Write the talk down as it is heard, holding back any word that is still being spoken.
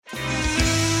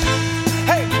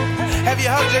you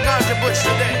hugged your ganja bush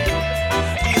today?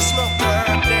 Do you smoke your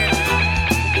herb daily?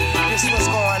 This was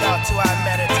going out to our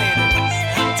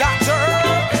meditators. Dr.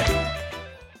 Herb.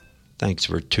 Thanks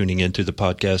for tuning into the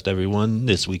podcast, everyone.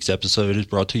 This week's episode is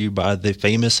brought to you by the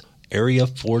famous Area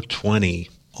 420.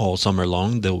 All summer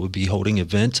long, they will be holding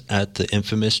events at the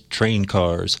infamous train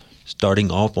cars,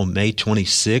 starting off on May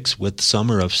 26th with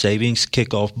Summer of Savings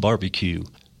Kickoff Barbecue.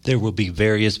 There will be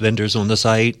various vendors on the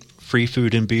site, free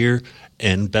food and beer,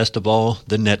 and best of all,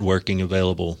 the networking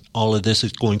available. All of this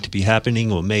is going to be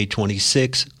happening on May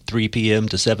 26th, 3 p.m.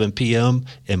 to 7 p.m.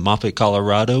 in Moffett,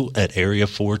 Colorado at Area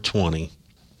 420.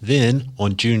 Then,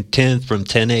 on June 10th from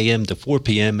 10 a.m. to 4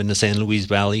 p.m. in the San Luis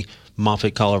Valley,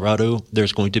 Moffett, Colorado,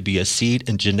 there's going to be a seed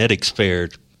and genetics fair.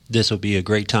 This will be a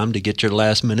great time to get your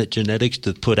last-minute genetics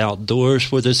to put outdoors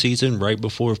for the season right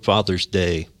before Father's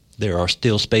Day. There are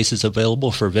still spaces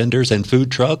available for vendors and food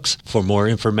trucks. For more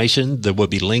information, there will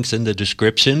be links in the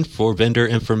description for vendor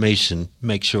information.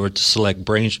 Make sure to select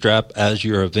Brainstrap as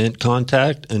your event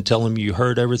contact and tell them you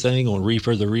heard everything on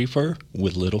Reefer the Reefer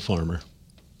with Little Farmer.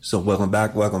 So welcome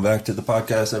back to the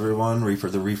podcast, everyone.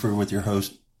 Reefer the Reefer with your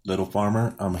host, Little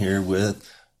Farmer. I'm here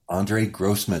with Andre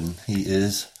Grossman. He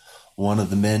is one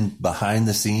of the men behind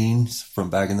the scenes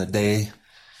from back in the day.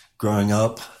 Growing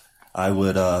up, I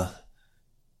would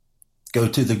go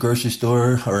to the grocery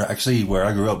store, or actually where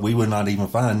I grew up, we would not even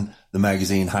find the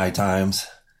magazine High Times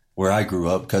where I grew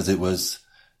up because it was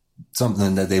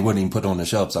something that they wouldn't even put on the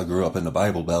shelves. I grew up in the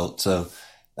Bible Belt. So,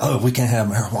 we can't have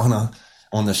marijuana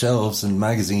on the shelves and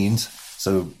magazines.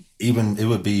 So even it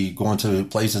would be going to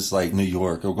places like New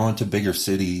York or going to bigger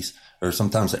cities or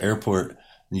sometimes the airport,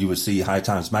 you would see High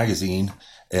Times magazine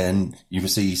and you would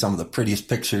see some of the prettiest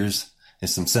pictures and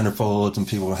some centerfolds and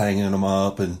people hanging them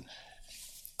up. And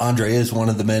Andre is one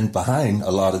of the men behind a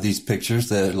lot of these pictures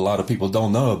that a lot of people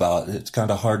don't know about. It's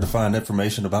kind of hard to find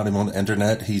information about him on the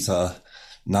internet. He's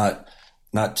not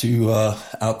too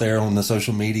out there on the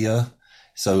social media.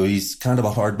 So he's kind of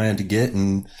a hard man to get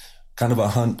and kind of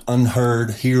a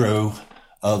unheard hero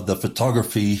of the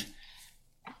photography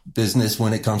business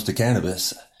when it comes to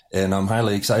cannabis. And I'm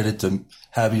highly excited to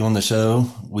have you on the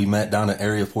show. We met down at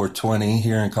Area 420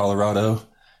 here in Colorado.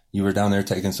 You were down there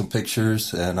taking some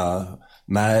pictures, and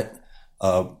Matt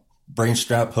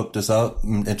Brainstrap hooked us up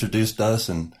and introduced us.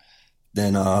 And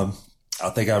then I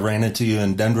think I ran into you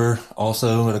in Denver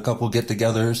also at a couple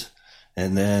get-togethers.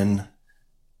 And then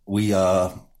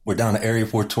we're down at Area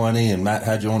 420, and Matt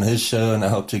had you on his show, and I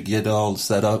helped you get all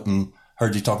set up and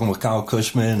heard you talking with Kyle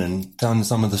Cushman and telling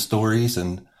some of the stories.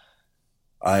 And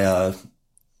I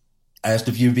asked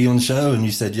if you'd be on the show, and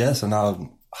you said yes, and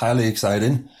I'm highly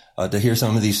excited to hear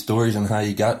some of these stories and how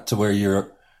you got to where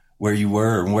you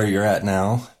were and where you're at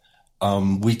now.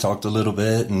 We talked a little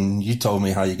bit, and you told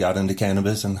me how you got into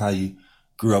cannabis and how you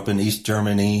grew up in East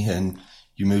Germany and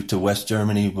you moved to West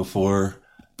Germany before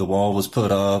the wall was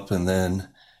put up, and then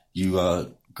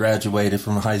you graduated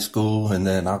from high school, and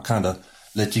then I'll kind of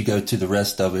let you go to the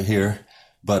rest of it here.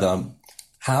 But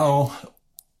how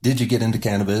did you get into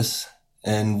cannabis,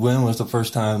 and when was the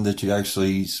first time that you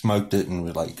actually smoked it and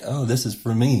were like, oh, this is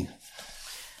for me?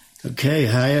 Okay.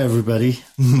 Hi, everybody.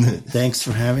 Thanks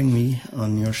for having me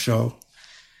on your show.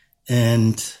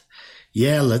 And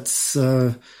yeah, let's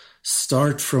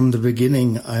start from the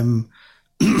beginning. I'm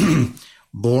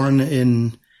born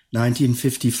in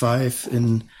 1955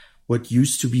 in what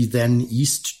used to be then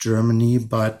East Germany,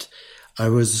 but I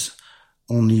was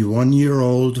only 1 year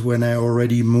old when I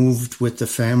already moved with the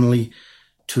family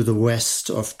to the west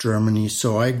of Germany.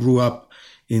 So I grew up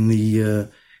in the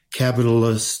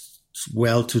capitalist,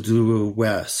 well-to-do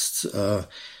West.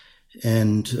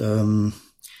 And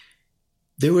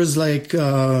there was like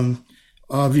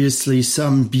obviously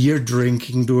some beer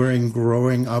drinking during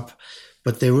growing up,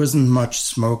 but there wasn't much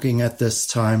smoking at this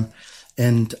time.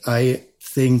 And I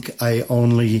think I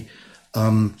only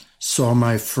saw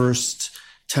my first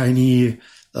tiny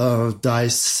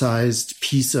dice-sized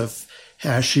piece of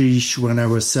hashish when I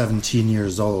was 17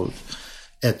 years old.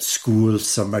 At school,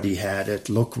 somebody had it.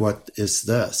 Look, what is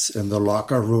this? In the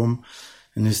locker room.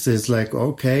 And it says like,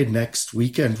 okay, next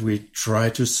weekend we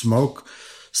try to smoke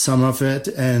some of it,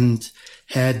 and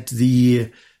had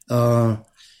the,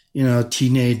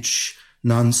 teenage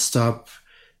nonstop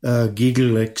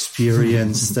giggle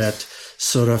experience that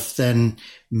sort of then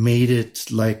made it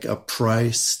like a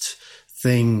priced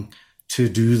thing to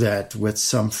do that with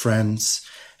some friends,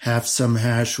 have some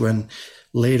hash, when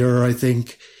later I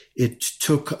think it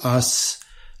took us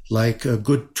like a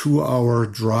good 2-hour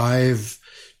drive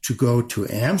to go to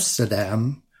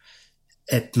Amsterdam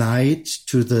at night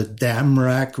to the Dam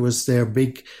Rack, was their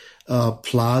big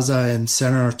plaza in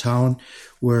center of town,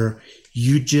 where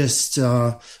you just,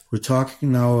 we're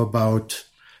talking now about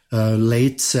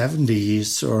late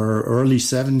 70s or early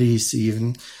 70s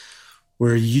even,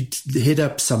 where you'd hit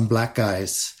up some black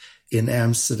guys in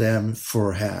Amsterdam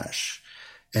for hash.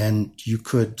 And you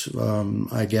could,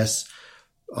 I guess,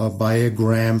 buy a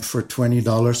gram for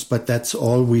 $20, but that's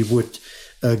all we would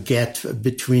get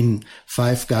between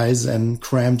 5 guys and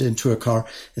crammed into a car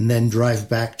and then drive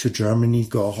back to Germany,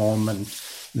 go home, and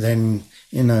then,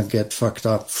 get fucked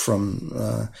up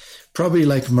from probably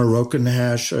like Moroccan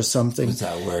hash or something. Is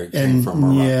that where it came from?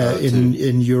 Morocco, yeah,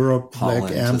 in Europe, Holland,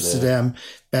 like Amsterdam.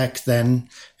 Back then,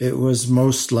 it was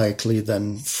most likely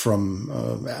then from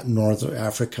North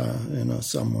Africa,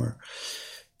 somewhere.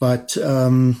 But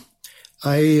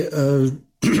I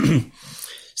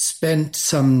spent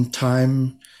some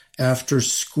time after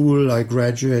school. I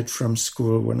graduated from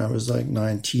school when I was like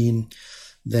 19,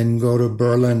 then go to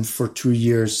Berlin for 2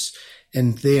 years.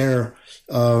 And there,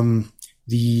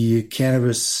 the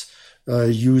cannabis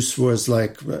use was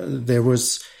like, there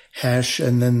was hash,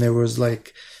 and then there was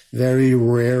like very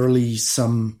rarely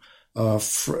some good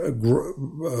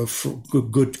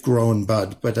grown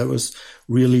bud, but that was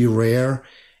really rare.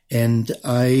 And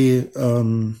I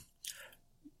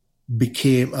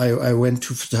I went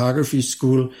to photography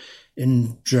school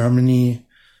in Germany,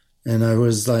 and I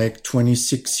was like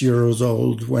 26 years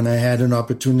old when I had an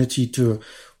opportunity to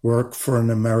work for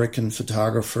an American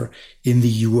photographer in the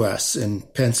U.S. in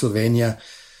Pennsylvania.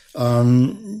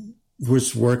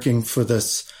 Was working for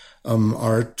this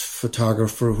art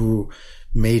photographer who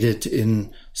made it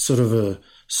in sort of a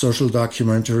social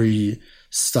documentary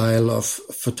style of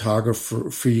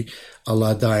photography a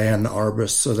la Diane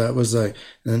Arbus. So that was an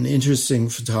interesting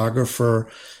photographer.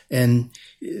 And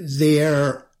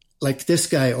there, like, this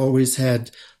guy always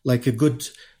had like a good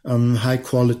high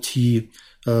quality,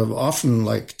 often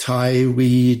like Thai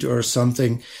weed or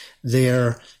something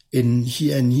there. And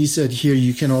he said, here,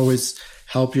 you can always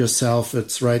help yourself.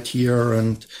 It's right here.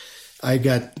 And I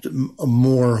got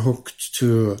more hooked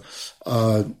to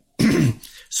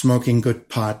smoking good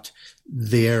pot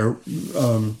there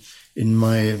in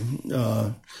my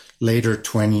later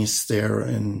 20s there.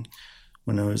 And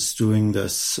when I was doing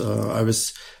this, I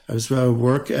was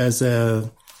work as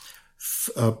a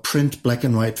print black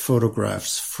and white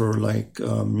photographs for like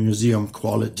museum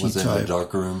quality was type. Was it the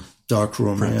dark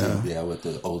room, printing, yeah, with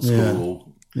the old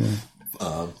school. Yeah.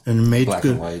 And made black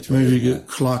good, and white, right? maybe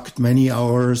clocked many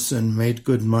hours and made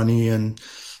good money, and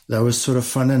that was sort of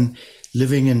fun. And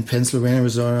living in Pennsylvania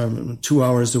was 2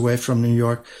 hours away from New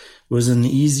York. Was an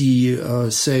easy,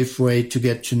 safe way to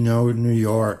get to know New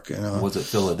York. Was it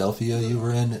Philadelphia you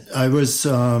were in? I was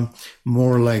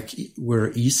more like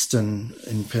where Easton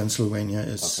in Pennsylvania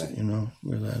is. Okay.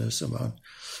 Where that is about.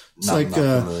 It's not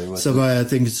about, I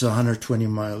think it's 120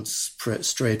 miles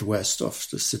straight west of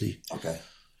the city. Okay.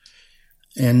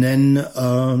 And then,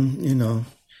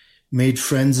 made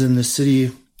friends in the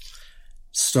city,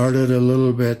 started a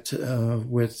little bit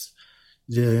with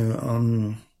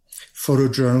the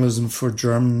photojournalism for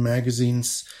German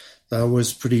magazines. That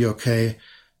was pretty okay.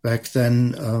 Back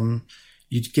then,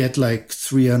 you'd get like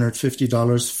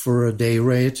 $350 for a day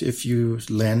rate if you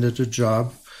landed a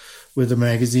job with a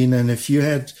magazine. And if you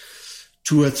had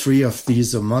 2 or 3 of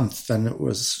these a month, then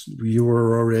you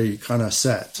were already kind of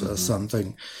set or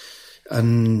something.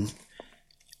 And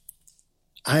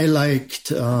I liked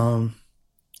to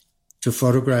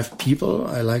photograph people.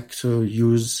 I like to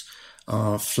use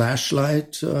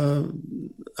flashlight.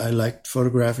 I liked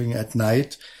photographing at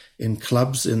night in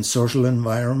clubs, in social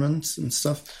environments and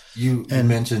stuff. You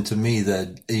mentioned to me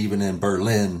that even in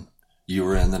Berlin, you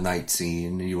were in the night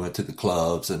scene. You went to the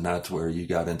clubs, and that's where you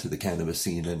got into the cannabis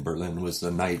scene in Berlin, was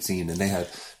the night scene. And they had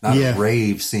not a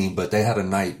rave scene, but they had a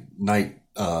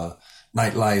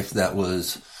nightlife that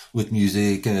was with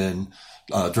music and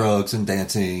drugs and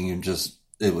dancing, and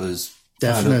it was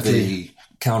definitely kind of the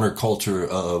counterculture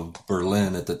of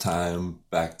Berlin at the time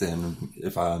back then,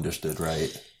 if I understood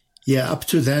right. Yeah, up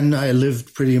to then I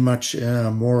lived pretty much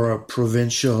in more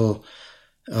provincial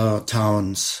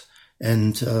towns,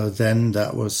 and then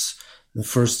that was the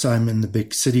first time in the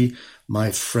big city.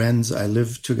 My friends, I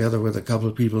lived together with a couple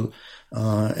of people,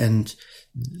 and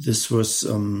this was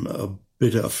a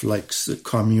bit of like the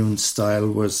commune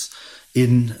style was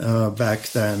in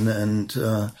back then, and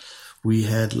we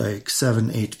had like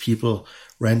 7-8 people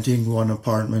renting one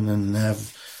apartment and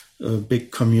have a big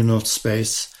communal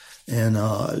space. And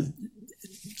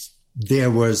there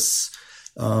was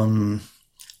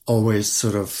always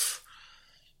sort of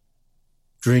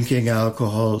drinking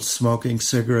alcohol, smoking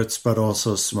cigarettes, but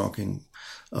also smoking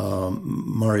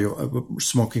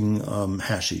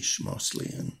hashish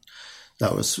mostly. And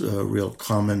that was real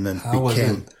common and How was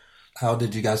became. it? How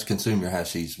did you guys consume your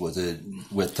hashish? Was it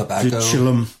with tobacco?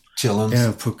 Chillum. Chillums?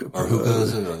 Yeah, Or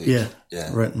hookahs?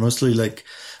 yeah, right. Mostly like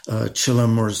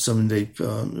chillum, or some they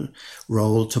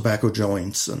roll tobacco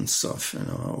joints and stuff,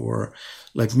 or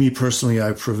like me personally,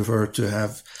 I prefer to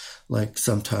have like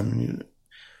sometime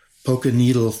poke a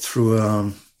needle through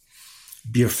a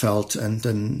beer felt and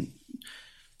then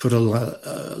put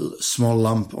a small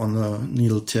lump on the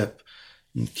needle tip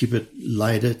and keep it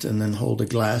lighted and then hold a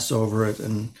glass over it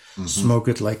and smoke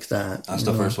it like that. That's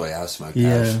the first way I smoked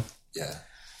Yeah. hash. Yeah.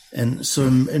 And so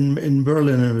in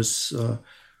Berlin, it was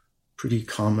pretty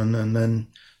common. And then,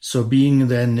 so being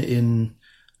then in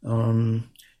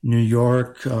New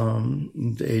York,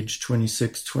 the age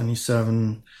 26,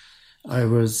 27, I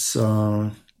was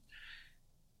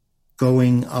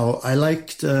going out. I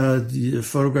liked the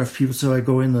photograph people, so I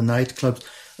go in the nightclubs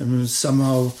and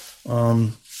somehow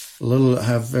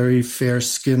have very fair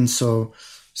skin, so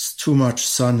too much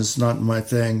sun is not my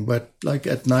thing. But like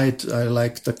at night, I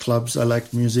like the clubs, I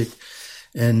like music,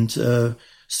 and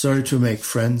started to make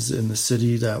friends in the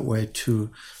city that way too.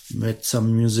 Met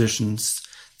some musicians.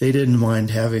 They didn't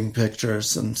mind having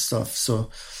pictures and stuff,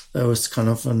 so that was kind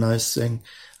of a nice thing.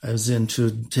 I was into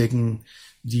taking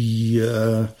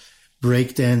the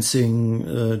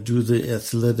breakdancing, do the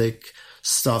athletic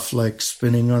stuff like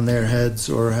spinning on their heads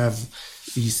or have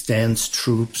these dance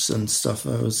troops and stuff.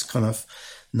 It was kind of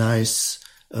nice.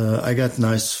 I got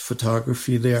nice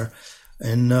photography there.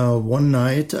 And one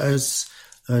night I was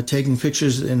taking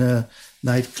pictures in a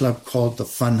nightclub called the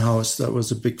Fun House. That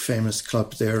was a big famous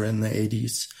club there in the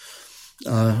 80s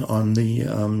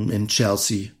in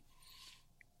Chelsea.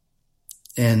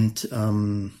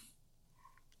 And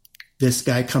this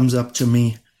guy comes up to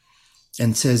me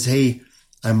and says, "Hey,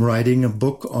 I'm writing a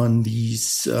book on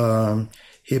these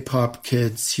hip-hop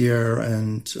kids here,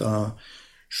 and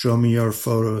show me your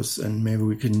photos, and maybe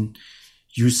we can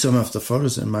use some of the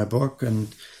photos in my book."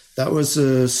 And that was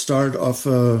a start of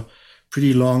a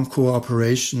pretty long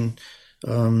cooperation.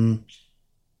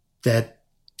 That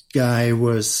guy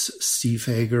was Steve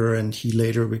Hager, and he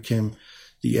later became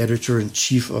the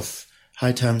editor-in-chief of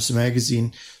High Times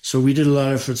magazine. So we did a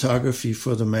lot of photography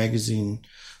for the magazine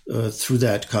through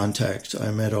that contact. I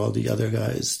met all the other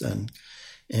guys then.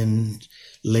 And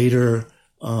later,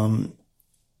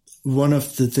 one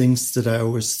of the things that I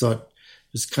always thought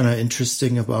was kind of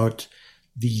interesting about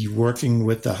the working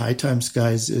with the High Times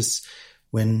guys is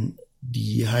when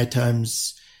the High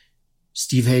Times,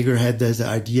 Steve Hager had this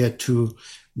idea to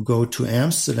go to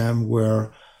Amsterdam,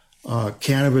 where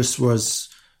cannabis was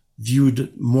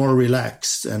viewed more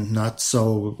relaxed and not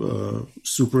so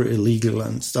super illegal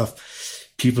and stuff.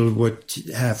 People would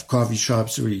have coffee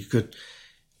shops where you could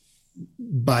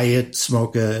buy it,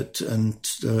 smoke it, and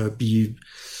be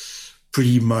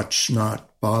pretty much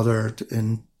not bothered.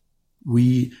 And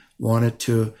we wanted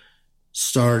to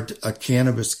start a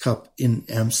cannabis cup in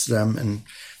Amsterdam and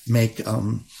make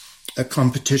a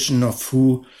competition of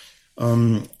who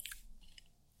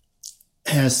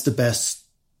has the best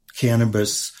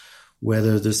cannabis,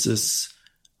 whether this is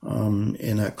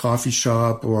in a coffee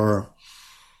shop or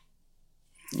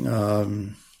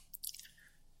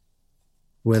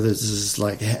whether this is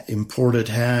like imported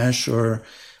hash or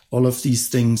all of these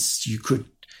things you could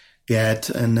get,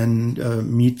 and then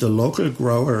meet the local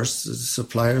growers, the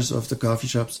suppliers of the coffee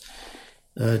shops,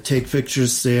 take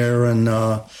pictures there and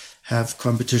have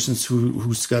competitions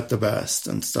who's got the best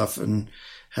and stuff, and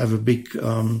have a big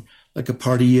like a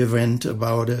party event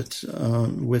about it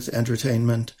with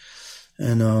entertainment.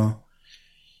 And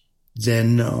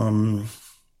then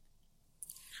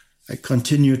I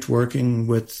continued working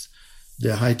with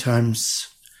the High Times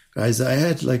guys. I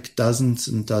had like dozens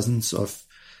and dozens of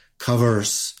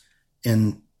covers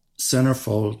and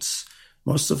centerfolds.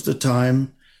 Most of the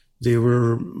time they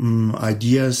were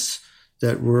ideas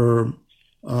that were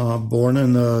born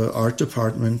in the art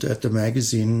department at the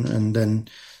magazine, and then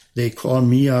they call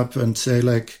me up and say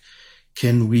like,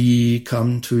 "Can we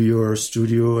come to your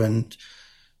studio and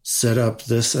set up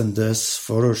this and this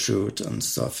photo shoot and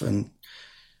stuff?" And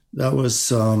that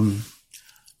was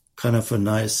kind of a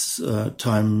nice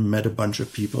time. Met a bunch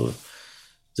of people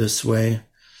this way.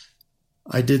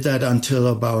 I did that until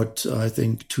about, I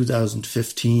think,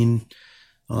 2015.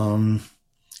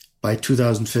 By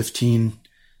 2015,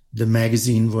 the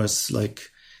magazine was like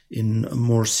in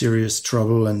more serious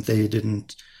trouble, and they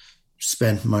didn't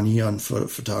spend money on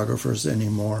photographers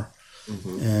anymore.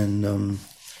 Mm-hmm. And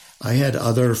I had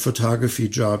other photography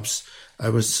jobs. I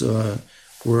was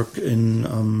work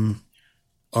in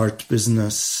art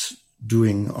business,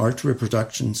 doing art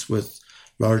reproductions with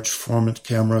large format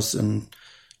cameras and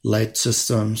light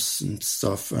systems and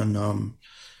stuff, and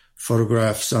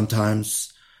photograph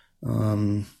sometimes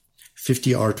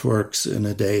 50 artworks in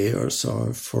a day or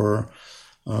so for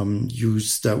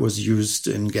that was used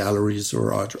in galleries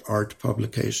or art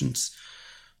publications.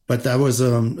 But that was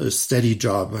a steady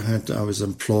job. I was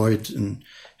employed and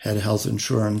had health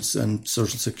insurance and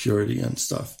Social Security and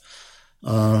stuff.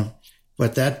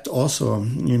 But that also,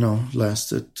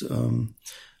 lasted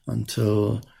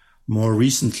until more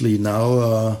recently.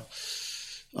 Now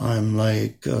I'm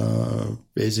like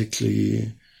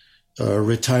basically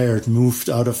retired, moved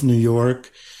out of New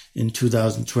York in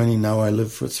 2020. Now I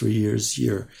live for 3 years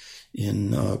here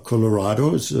in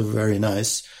Colorado. It's a very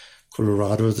nice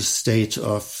Colorado, the state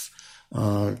of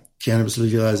cannabis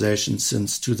legalization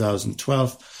since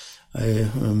 2012. I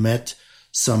met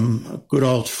some good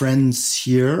old friends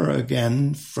here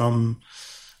again from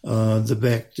the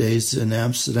back days in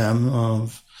Amsterdam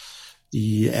of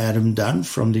the Adam Dunn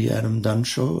from the Adam Dunn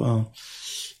Show.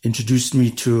 Introduced me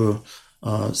to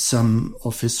some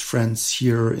of his friends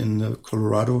here in the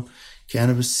Colorado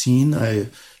cannabis scene. I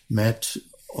met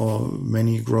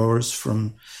many growers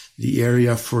from the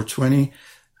area 420,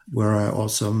 where I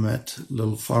also met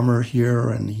Little Farmer here,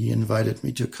 and he invited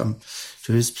me to come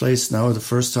to his place. Now the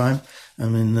first time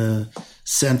I'm in the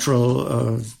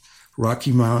central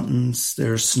Rocky Mountains.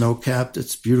 They're snow-capped.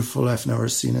 It's beautiful. I've never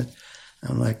seen it.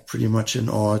 I'm like pretty much in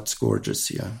awe. It's gorgeous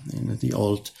here in the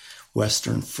old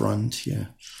Western Front here.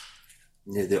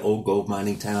 Yeah, the old gold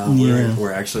mining town. Yeah.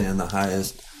 We're actually in the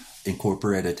highest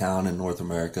incorporated town in North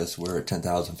America. So we're at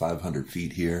 10,500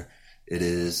 feet here. It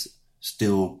is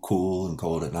still cool and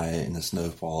cold at night, and the snow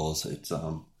falls. It's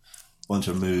a bunch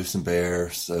of moose and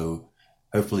bears. So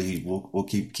hopefully we'll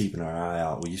keep keeping our eye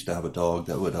out. We used to have a dog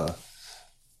that would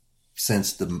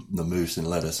sense the moose and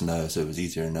let us know, so it was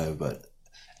easier to know. But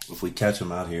if we catch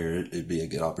them out here, it'd be a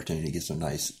good opportunity to get some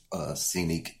nice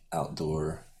scenic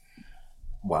outdoor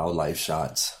wildlife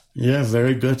shots. Yeah,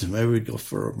 very good. Maybe we go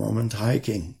for a moment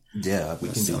hiking. Yeah, we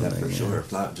can do that for sure.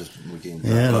 If not, just we can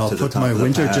drive and up I'll to the put top my of the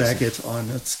winter pass. jacket on.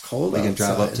 It's cold outside. We can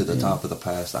drive up to the top of the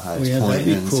pass, the highest that'd point,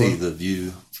 be and cool. see the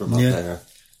view from up there.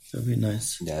 That'd be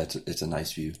nice. Yeah, it's a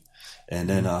nice view. And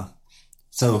then,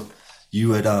 so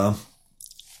you had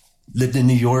lived in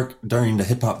New York during the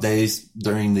hip hop days,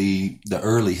 during the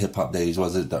early hip hop days.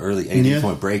 Was it the early 80s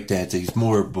point breakdancing?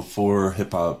 More before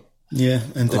hip hop. Yeah,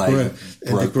 and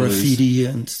the graffiti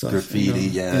and stuff.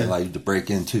 Graffiti, like the break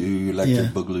into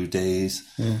electric boogaloo days.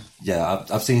 Yeah,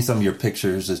 I've seen some of your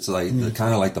pictures. It's like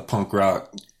kind of like the punk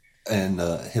rock and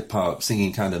hip hop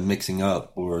scene kind of mixing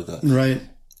up, or the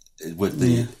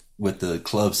with the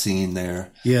club scene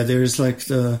there. Yeah, there's like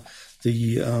the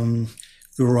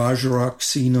garage rock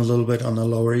scene a little bit on the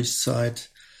Lower East Side.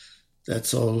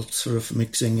 That's all sort of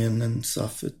mixing in and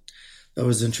stuff. That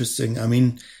was interesting. I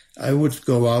mean, I would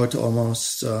go out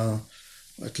almost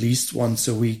at least once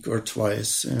a week or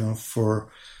twice,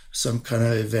 for some kind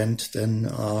of event.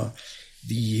 Then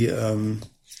the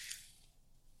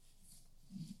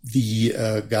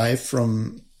guy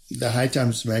from the High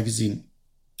Times magazine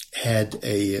had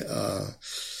a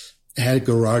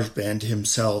garage band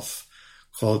himself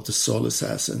called the Soul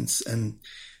Assassins, and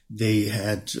they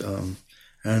had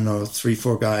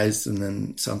 3-4 guys, and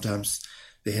then sometimes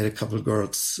they had a couple of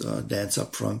girls dance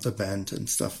up front the band and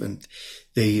stuff, and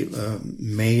they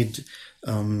made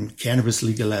cannabis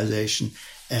legalization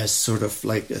as sort of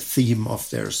like a theme of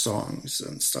their songs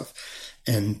and stuff.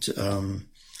 And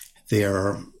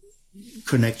their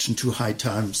connection to High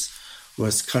Times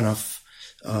was kind of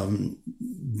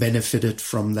benefited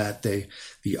from that. The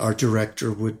art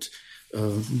director would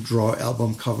draw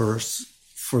album covers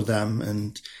for them,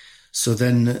 and so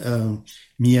then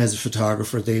me as a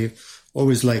photographer, they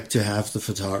always like to have the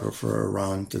photographer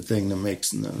around, the thing that makes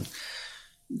the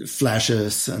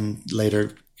flashes and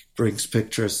later brings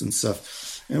pictures and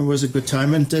stuff. And it was a good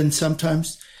time. And then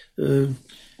sometimes I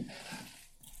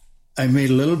made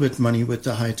a little bit money with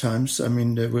the High Times. I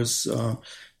mean, it was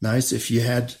nice. If you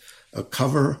had a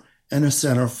cover and a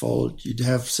centerfold, you'd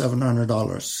have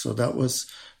 $700. So that was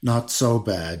not so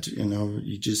bad.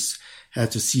 You just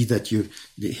had to see that you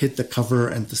hit the cover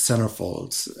and the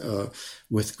centerfolds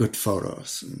with good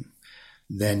photos. And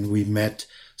then we met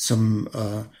some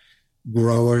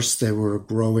growers. They were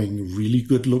growing really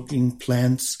good-looking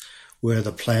plants where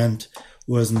the plant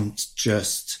wasn't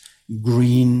just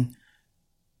green,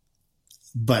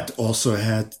 but also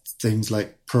had things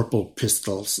like purple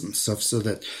pistils and stuff, so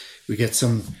that we get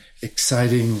some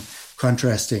exciting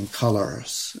contrasting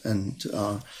colors, and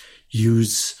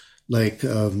use like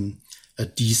a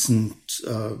decent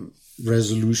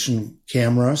resolution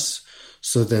cameras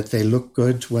so that they look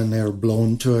good when they're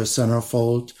blown to a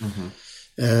centerfold.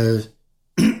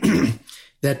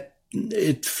 That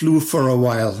it flew for a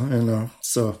while,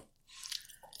 so.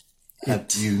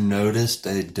 Have you noticed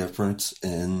a difference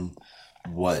in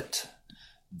what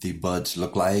the buds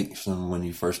look like from when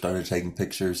you first started taking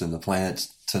pictures in the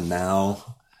plants to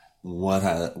now? What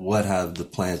have the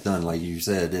plants done? Like you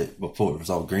said, before it was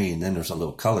all green, then there's a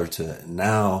little color to it.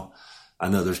 Now I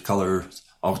know there's colors,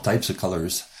 all types of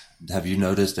colors. Have you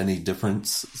noticed any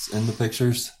difference in the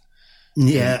pictures?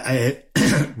 Yeah,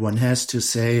 one has to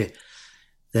say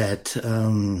that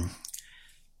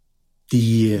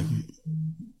the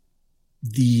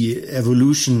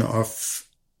evolution of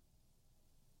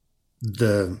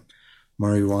the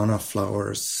marijuana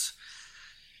flowers,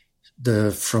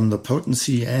 from the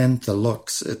potency and the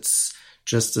looks, it's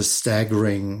just a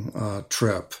staggering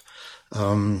trip.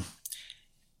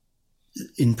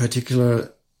 In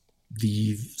particular,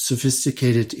 the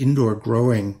sophisticated indoor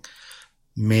growing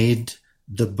made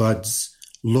the buds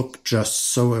look just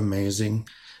so amazing.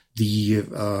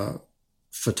 The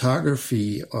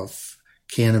photography of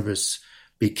cannabis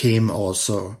became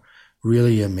also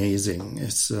really amazing.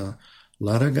 It's a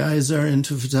lot of guys are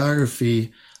into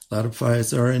photography, a lot of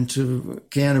guys are into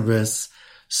cannabis.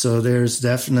 So there's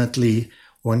definitely,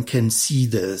 one can see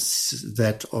this,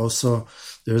 that also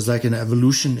there's like an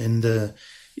evolution in the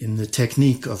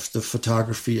technique of the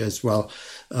photography as well.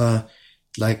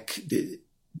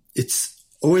 It's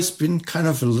always been kind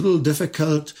of a little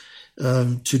difficult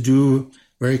to do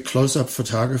very close-up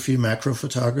photography, macro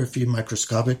photography,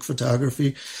 microscopic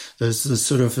photography. There's this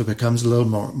sort of, it becomes a little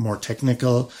more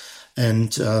technical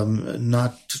and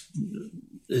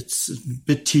it's a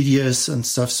bit tedious and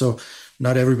stuff. So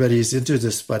not everybody is into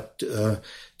this, but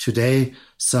today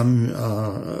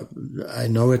I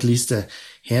know at least a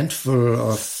handful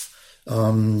of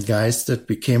guys that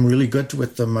became really good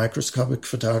with the microscopic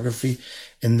photography.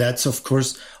 And that's, of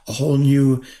course, a whole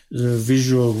new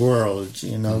visual world,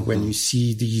 when you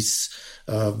see these,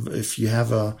 if you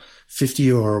have a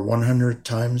 50 or 100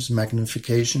 times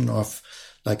magnification of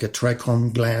like a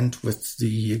trichome gland with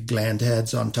the gland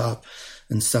heads on top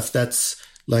and stuff, that's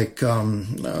like out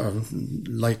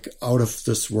of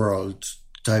this world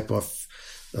type of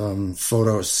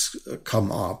photos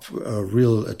come up,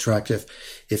 real attractive.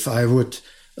 If I would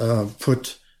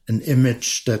put an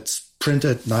image that's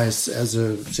printed nice as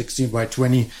a 16 by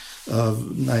 20,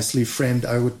 nicely framed,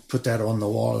 I would put that on the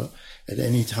wall at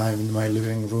any time in my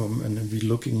living room and it'd be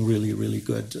looking really, really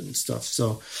good and stuff.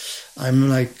 So I'm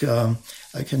like,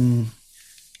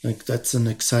 that's an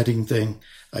exciting thing.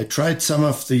 I tried some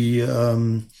of the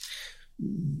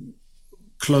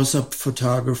close-up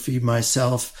photography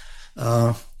myself.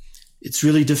 It's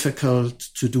really difficult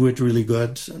to do it really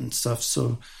good and stuff.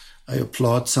 So I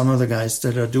applaud some of the guys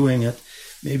that are doing it.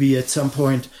 Maybe at some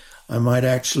point I might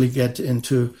actually get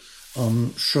into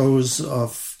shows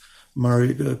of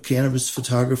cannabis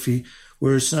photography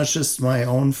where it's not just my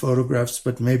own photographs,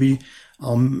 but maybe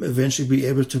I'll eventually be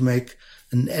able to make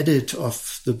an edit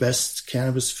of the best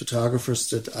cannabis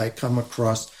photographers that I come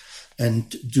across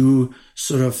and do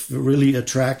sort of really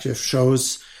attractive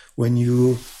shows when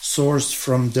you source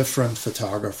from different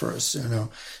photographers,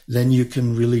 then you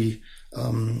can really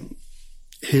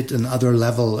hit another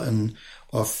level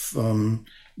of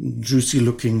juicy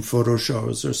looking photo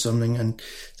shows or something. And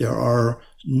there are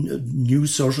new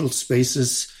social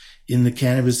spaces in the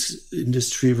cannabis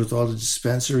industry with all the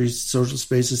dispensaries, social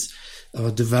spaces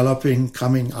developing,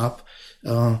 coming up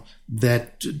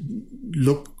that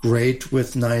look great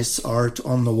with nice art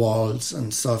on the walls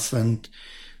and stuff. And,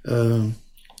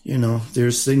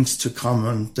 there's things to come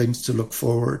and things to look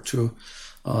forward to.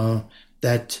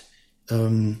 That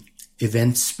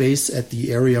event space at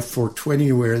the Area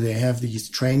 420 where they have these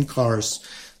train cars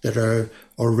that are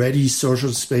already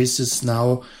social spaces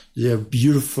now. They're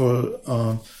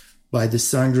beautiful by the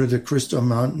Sangre de Cristo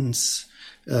Mountains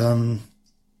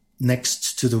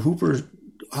next to the Hooper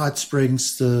Hot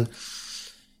Springs, the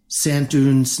Sand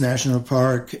Dunes National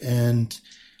Park, and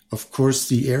of course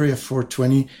the Area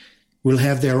 420 will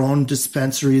have their own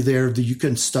dispensary there that you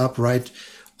can stop right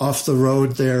off the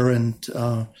road there and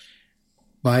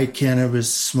buy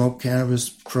cannabis, smoke cannabis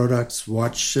products,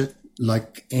 watch it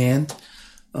and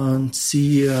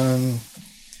see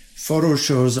photo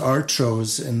shows, art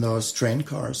shows in those train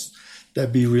cars.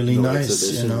 That'd be really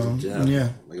nice, Yeah.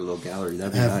 Like a little gallery.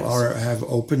 That'd be nice. Or have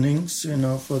openings,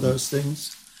 for those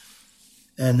things.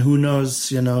 And who knows,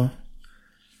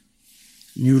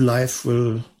 new life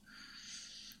will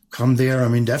come there. I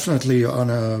mean, definitely on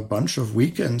a bunch of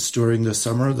weekends during the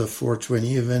summer, the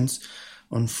 420 events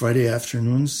on Friday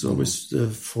afternoons. So it was the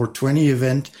 420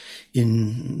 event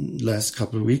in last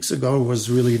couple of weeks ago was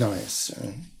really nice.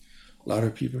 A lot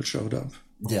of people showed up.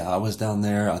 Yeah, I was down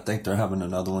there. I think they're having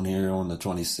another one here on the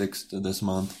 26th of this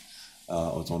month. It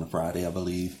was on a Friday, I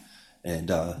believe. And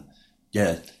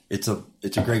yeah, it's a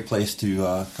great place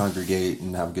to congregate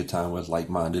and have a good time with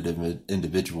like-minded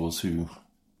individuals who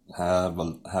have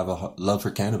a love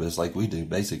for cannabis like we do,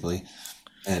 basically.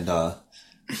 And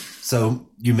so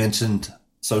you mentioned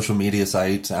social media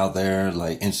sites out there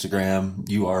like Instagram.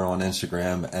 You are on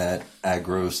Instagram at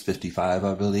agros55,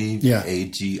 I believe. Yeah.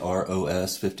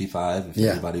 AGROS 55. If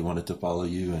anybody wanted to follow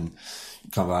you and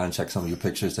come by and check some of your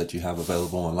pictures that you have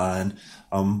available online.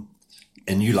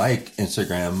 And you like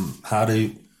Instagram. How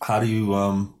do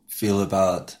you feel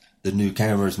about the new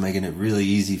cameras making it really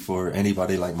easy for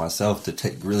anybody like myself to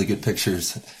take really good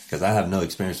pictures? Because I have no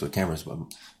experience with cameras, but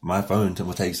my phone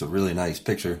takes a really nice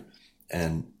picture,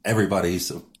 and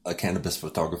everybody's a cannabis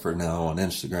photographer now on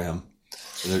Instagram.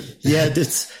 Yeah,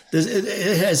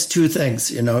 it has two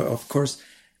things, of course.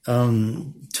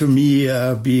 To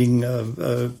me, being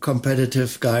a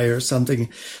competitive guy or something,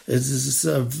 is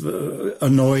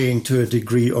annoying to a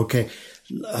degree. Okay,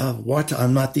 what?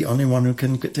 I'm not the only one who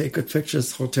can take good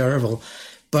pictures. How terrible.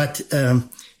 But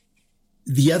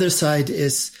the other side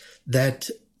is that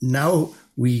now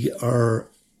we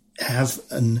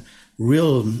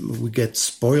get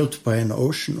spoiled by an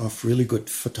ocean of really good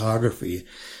photography,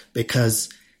 because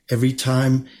every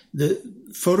time the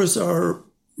photos are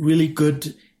really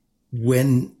good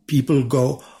when people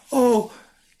go, oh,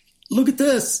 look at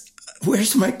this.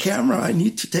 Where's my camera? I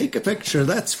need to take a picture.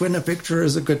 That's when a picture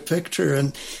is a good picture.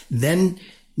 And then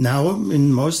now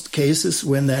in most cases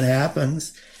when that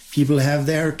happens, people have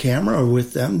their camera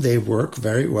with them. They work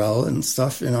very well and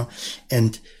stuff,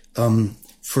 And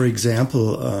for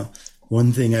example,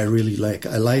 one thing I really like,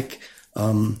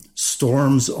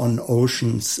 storms on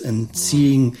oceans and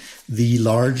seeing the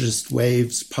largest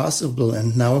waves possible.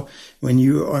 And now when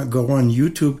you go on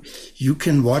YouTube, you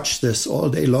can watch this all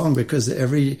day long, because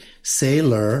every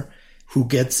sailor who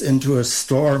gets into a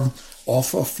storm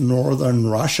off of northern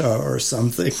Russia or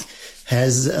something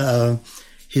has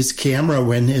his camera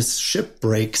when his ship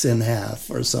breaks in half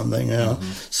or something.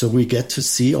 So we get to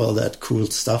see all that cool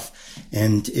stuff.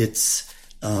 And it's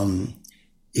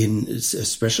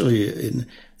especially in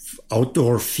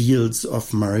outdoor fields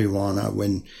of marijuana,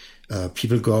 when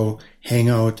people go hang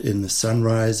out in the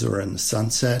sunrise or in the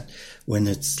sunset, when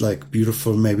it's like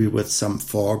beautiful, maybe with some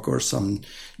fog or some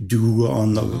dew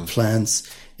on the plants,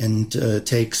 and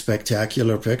take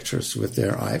spectacular pictures with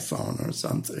their iPhone or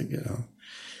something,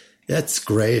 That's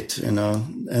great, and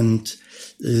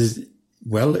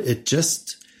it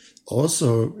just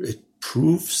also, it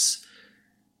proves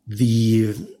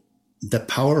the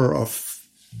power of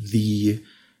the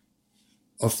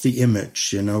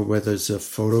image, whether it's a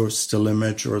photo, still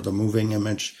image, or the moving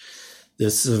image.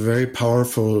 This is a very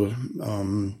powerful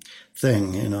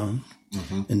thing,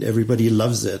 and everybody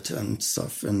loves it and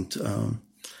stuff. And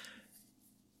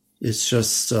it's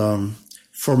just,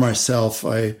 for myself,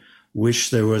 I wish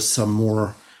there was some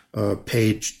more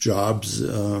paid jobs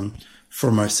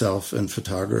for myself in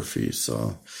photography.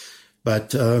 So,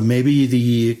 but maybe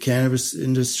the cannabis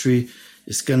industry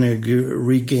is going to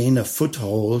regain a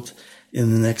foothold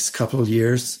in the next couple of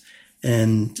years,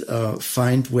 and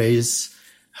find ways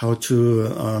how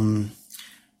to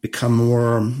become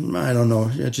more, I don't know,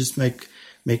 just make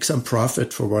some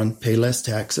profit for one, pay less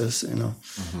taxes, and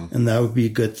that would be a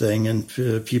good thing. And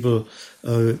people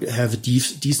have a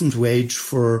decent wage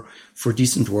for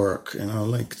decent work,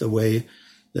 like the way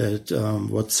that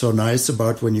what's so nice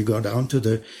about when you go down to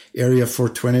the area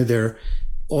 420 there,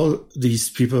 all these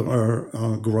people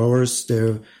are growers.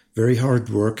 They're very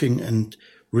hardworking and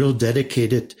real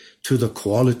dedicated to the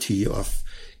quality of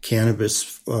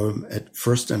cannabis at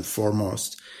first and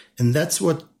foremost. And that's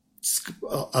what's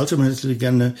ultimately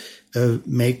going to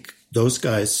make those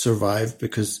guys survive,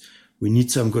 because we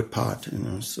need some good pot,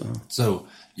 So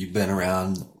you've been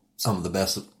around some of the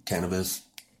best cannabis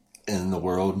in the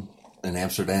world, in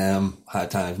Amsterdam, High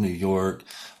Times, New York.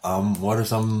 What are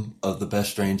some of the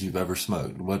best strains you've ever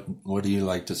smoked? What do you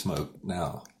like to smoke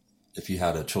now, if you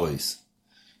had a choice?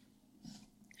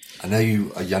 I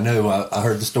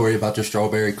heard the story about your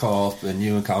strawberry cough, and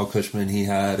you and Kyle Cushman, he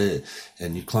had it,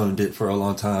 and you cloned it for a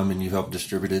long time, and you helped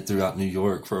distribute it throughout New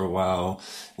York for a while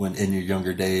when in your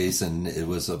younger days, and it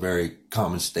was a very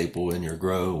common staple in your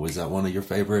grow. Was that one of your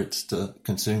favorites to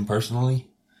consume personally?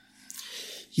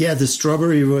 Yeah, the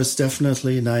strawberry was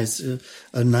definitely nice,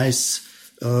 a nice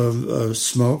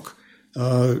smoke.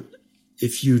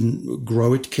 if you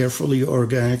grow it carefully,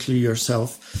 organically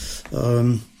yourself,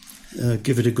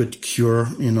 give it a good cure,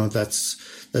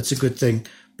 that's a good thing.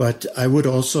 But I would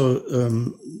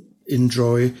also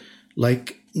enjoy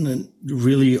like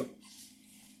really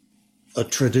a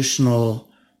traditional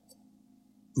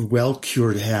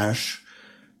well-cured hash,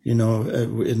 in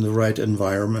the right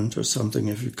environment or something,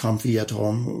 if you're comfy at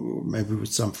home, or maybe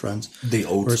with some friends. The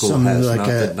old or school hash,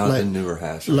 like not the newer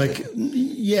hash.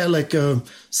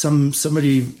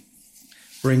 Somebody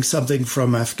brings something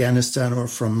from Afghanistan or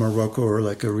from Morocco, or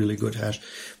like a really good hash.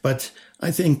 But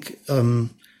I think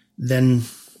then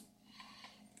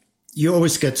you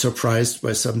always get surprised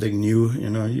by something new.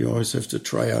 You always have to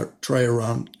try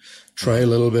around, try a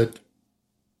little bit.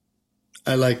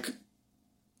 I like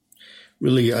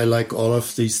all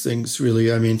of these things,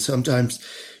 really. I mean, sometimes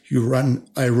I run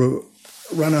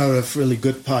out of really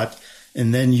good pot,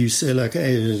 and then you say like,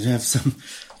 hey, I have some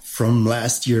from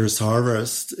last year's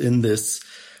harvest in this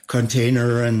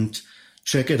container, and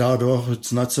check it out. Oh,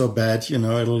 it's not so bad.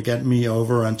 It'll get me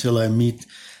over until I meet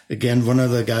again one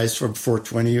of the guys from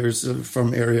 420 or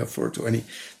from Area 420.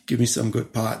 Give me some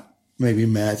good pot. Maybe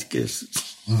Matt gives.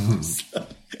 Mm-hmm.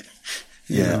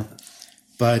 Yeah.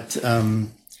 But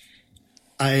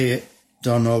I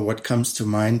don't know what comes to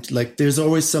mind. Like, there's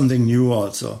always something new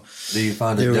also. Do you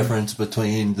find a difference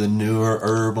between the newer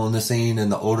herb on the scene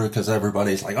and the older? Because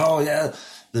everybody's like, oh, yeah,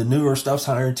 the newer stuff's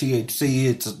higher in THC.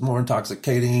 It's more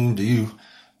intoxicating. Do you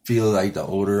feel like the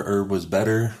older herb was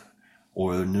better,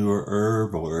 or the newer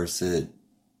herb, or is it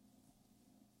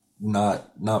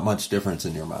not much difference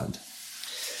in your mind?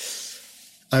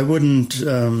 I wouldn't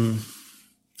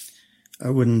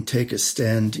take a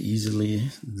stand easily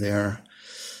there.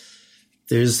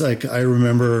 There's I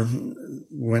remember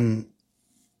when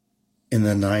in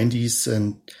the 90s,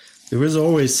 and there was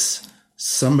always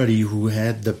somebody who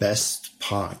had the best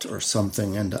pot or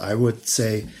something. And I would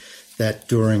say that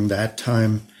during that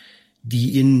time,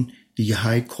 the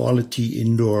high quality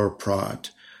indoor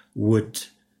pot would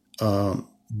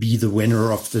be the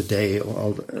winner of the day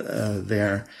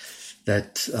there.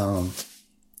 That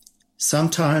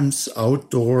sometimes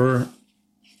outdoor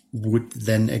would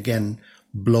then again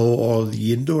blow all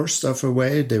the indoor stuff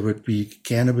away. There would be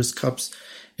cannabis cups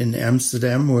in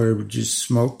Amsterdam where would you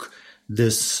smoke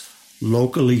this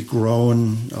locally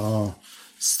grown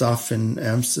stuff in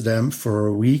Amsterdam for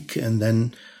a week, and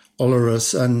then all of a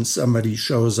sudden somebody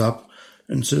shows up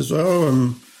and says, oh,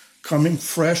 I'm coming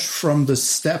fresh from the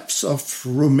steppes of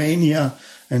Romania,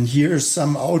 and here's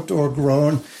some outdoor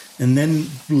grown, and then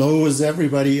blows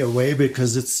everybody away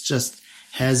because it's just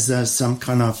has some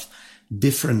kind of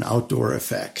different outdoor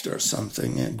effect or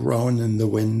something, grown in the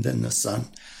wind and the sun.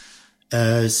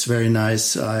 It's very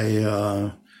nice.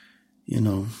 Yeah,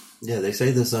 they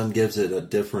say the sun gives it a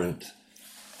different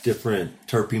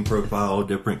terpene profile,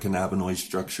 different cannabinoid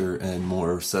structure, and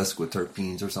more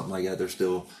sesquiterpenes or something like that. They're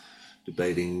still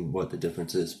debating what the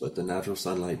difference is, but the natural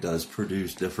sunlight does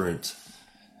produce different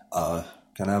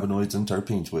cannabinoids and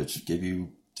terpenes, which give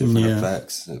you different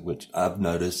effects, which I've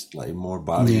noticed, like more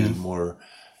body, more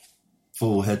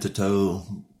full head to toe,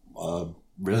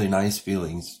 really nice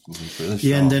feelings. Really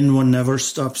strong. And then one never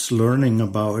stops learning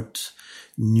about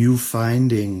new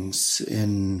findings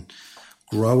in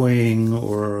growing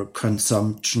or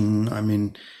consumption. I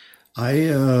mean,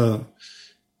 I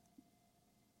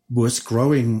was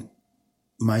growing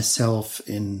myself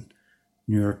in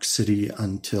New York City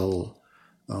until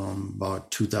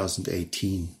about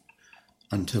 2018,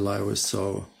 until I was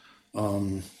so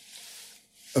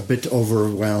a bit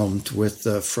overwhelmed with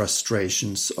the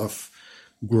frustrations of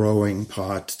growing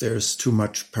pot. There's too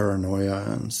much paranoia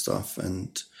and stuff,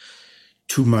 and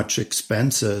too much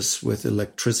expenses with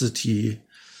electricity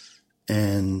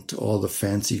and all the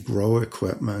fancy grow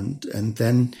equipment. And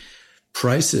then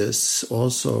prices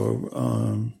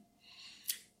also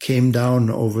came down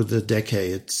over the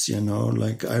decades,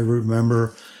 like I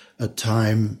remember a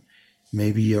time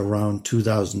maybe around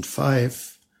 2005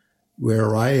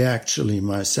 where I actually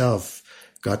myself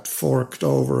got forked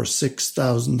over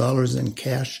 $6,000 in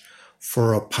cash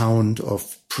for a pound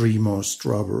of primo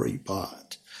strawberry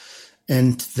pot.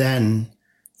 And then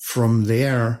from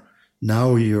there,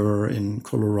 now you're in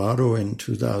Colorado in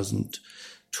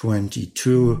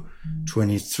 2022,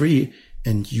 23,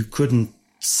 and you couldn't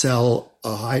sell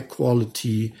a high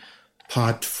quality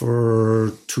pot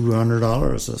for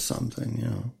 $200 or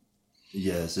something,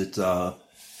 Yes, it's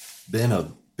been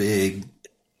a big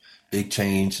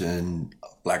change in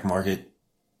black market,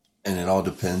 and it all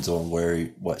depends on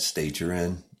what state you're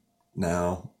in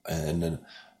now. And then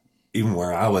even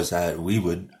where I was at, we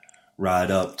would ride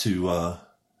up to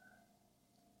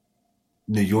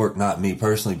New York, not me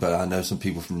personally, but I know some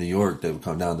people from New York that would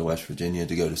come down to West Virginia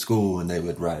to go to school, and they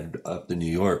would ride up to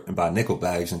New York and buy nickel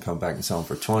bags and come back and sell them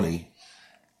for $20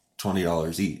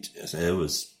 each. So it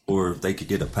was, or if they could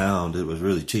get a pound, it was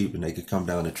really cheap, and they could come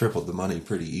down and triple the money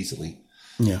pretty easily.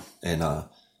 Yeah. And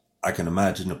I can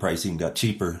imagine the price even got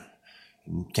cheaper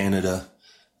in Canada.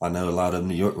 I know a lot of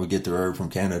New York would get their herb from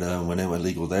Canada, and when it went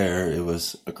legal there, it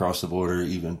was across the border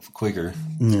even quicker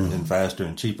and faster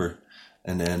and cheaper.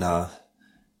 And then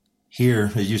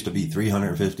here, it used to be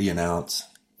 $350 an ounce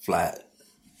flat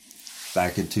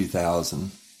back in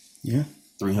 2000. Yeah.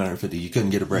 $350. You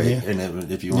couldn't get a break. Yeah.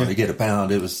 And if you wanted to get a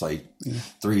pound, it was like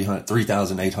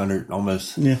 $3,800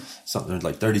 almost. Yeah. Something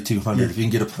like $3,200. If you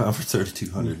can get a pound for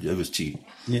 $3,200, it was cheap.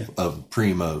 Yeah. Of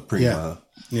primo.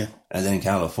 Yeah. And then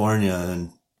California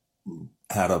and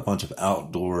had a bunch of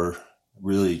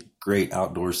really great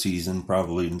outdoor season,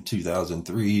 probably in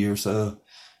 2003 or so.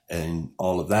 And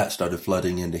all of that started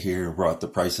flooding into here and brought the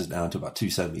prices down to about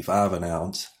 $275 an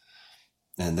ounce.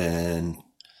 And then,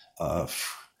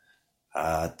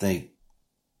 I think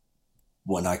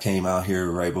when I came out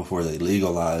here right before they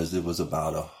legalized, it was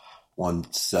about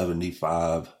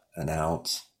 $175 an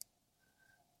ounce.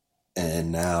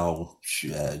 And now,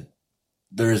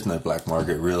 there is no black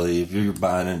market really. If you're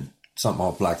buying something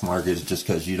off black market, it's just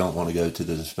because you don't want to go to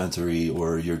the dispensary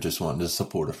or you're just wanting to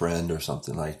support a friend or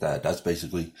something like that. That's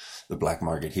basically the black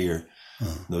market here.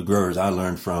 The growers I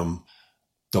learned from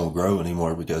don't grow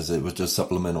anymore because it was just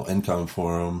supplemental income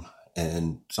for them.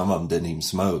 And some of them didn't even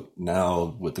smoke.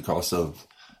 Now, with the cost of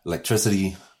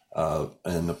electricity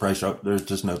and the price up, there's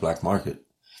just no black market.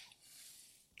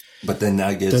 But then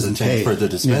that gives a chance for the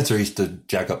dispensaries to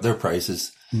jack up their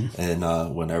prices. And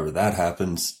whenever that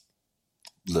happens,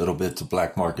 little bits of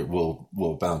black market will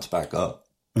bounce back up.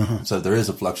 So there is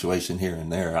a fluctuation here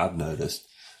and there, I've noticed.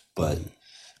 But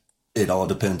it all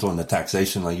depends on the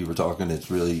taxation. Like you were talking, it's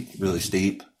really, really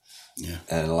steep. Yeah.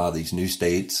 And a lot of these new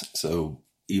states, so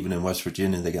even in West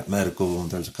Virginia, they got medical,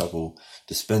 and there's a couple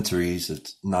dispensaries.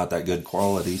 It's not that good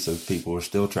quality, so people are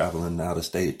still traveling out of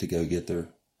state to go get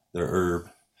their herb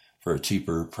for a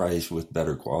cheaper price with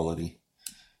better quality.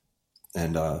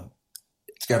 And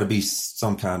it's got to be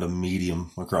some kind of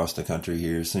medium across the country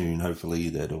here soon, hopefully,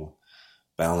 that'll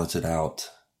balance it out.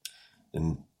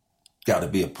 And got to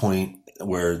be a point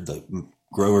where the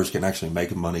growers can actually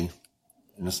make money.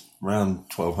 And it's around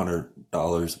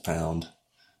 $1,200 a pound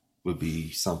would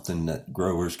be something that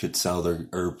growers could sell their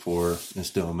herb for and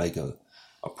still make a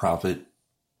profit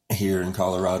here in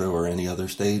Colorado or any other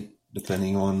state,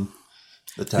 depending on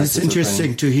the taxes. It's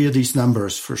interesting to hear these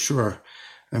numbers for sure.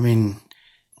 I mean,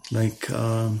 like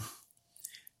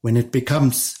when it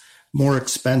becomes more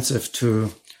expensive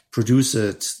to produce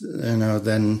it,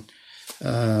 then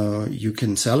you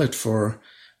can sell it for.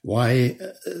 Why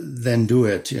then do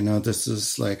it? This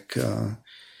is like,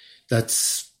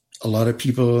 that's a lot of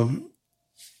people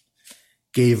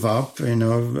gave up, I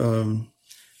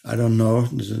don't know.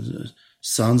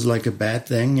 Sounds like a bad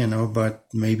thing, but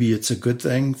maybe it's a good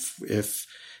thing if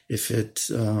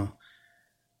it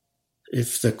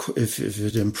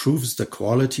improves the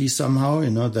quality somehow,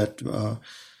 that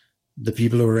the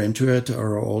people who are into it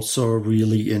are also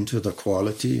really into the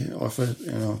quality of it,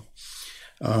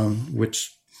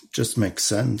 which just makes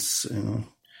sense,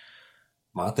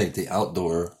 Well, I think the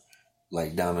outdoor,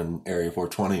 like down in Area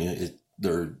 420,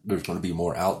 there's going to be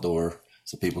more outdoor.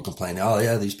 So people complain, oh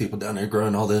yeah, these people down there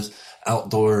growing all this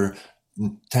outdoor,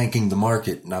 tanking the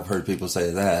market. And I've heard people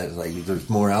say that. It's like there's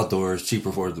more outdoors,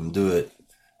 cheaper for them to do it.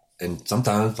 And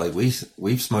sometimes, like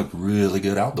we've smoked really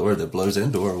good outdoor that blows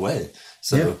indoor away.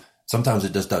 So sometimes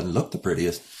it just doesn't look the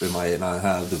prettiest. It might not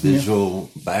have the visual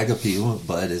bag appeal,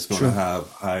 but it's going to have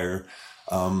higher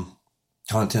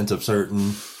content of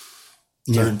certain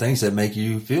things that make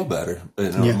you feel better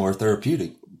and more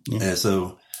therapeutic. And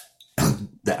so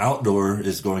the outdoor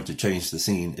is going to change the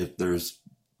scene. If there's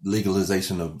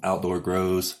legalization of outdoor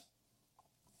grows,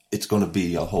 it's going to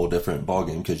be a whole different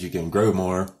ballgame because you can grow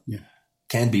more,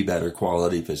 can be better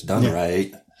quality if it's done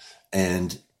right,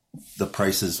 and the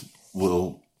prices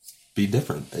will be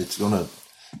different. It's going to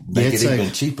make it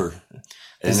even cheaper,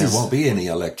 and there won't be any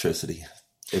electricity.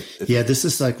 This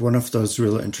is like one of those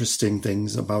real interesting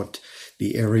things about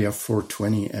the Area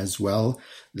 420 as well,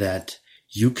 that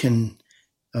you can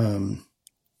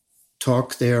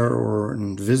talk there or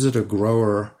visit a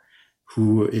grower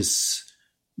who is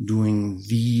doing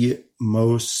the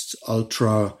most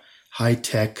ultra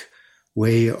high-tech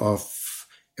way of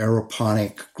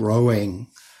aeroponic growing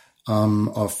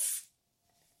of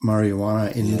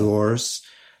marijuana indoors.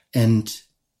 And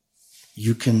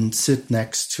you can sit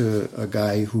next to a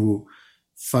guy who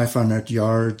 500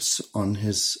 yards on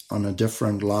a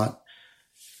different lot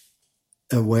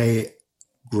away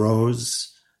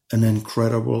grows an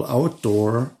incredible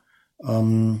outdoor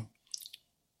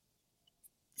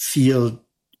field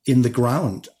in the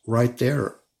ground right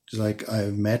there. Like I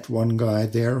met one guy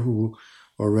there who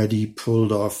already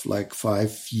pulled off like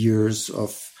 5 years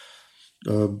of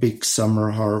big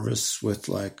summer harvests with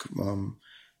like,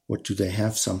 what do they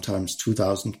have? Sometimes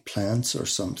 2,000 plants or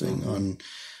something on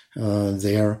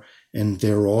there. And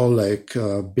they're all like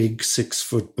big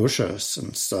 6-foot bushes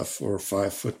and stuff, or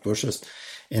 5-foot bushes.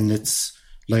 And it's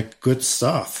like good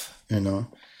stuff, you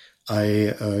know.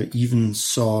 I even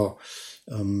saw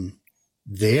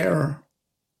there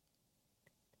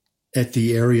at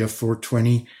the Area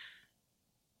 420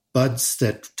 buds,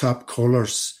 that top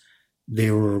colors,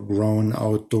 they were grown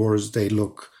outdoors. They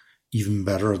look even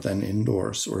better than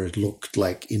indoors, or it looked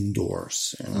like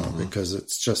indoors, you know, because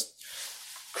it's just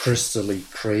crystally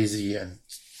crazy and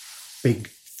big,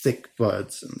 thick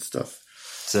buds and stuff.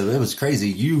 So it was crazy.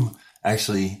 You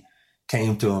actually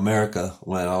came to America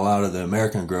when a lot of the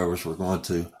American growers were going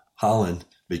to Holland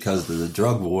because of the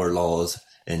drug war laws,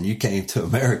 and you came to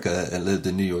America and lived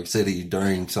in New York City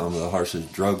during some of the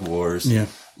harshest drug wars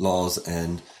laws,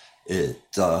 and it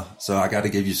so I got to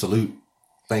give you salute.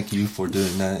 Thank you for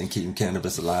doing that and keeping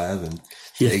cannabis alive, and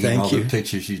taking all the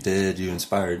pictures you did. You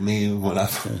inspired me when I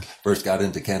first got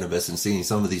into cannabis, and seeing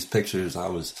some of these pictures, I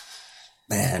was,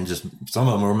 man, just some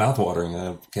of them were mouthwatering.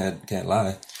 I can't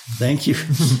lie. Thank you.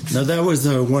 Now that was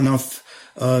one of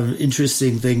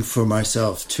interesting thing for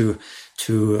myself to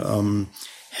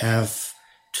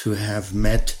have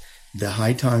met the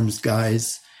High Times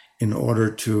guys in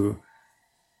order to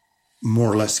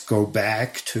more or less go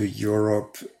back to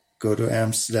Europe, go to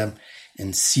Amsterdam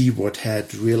and see what had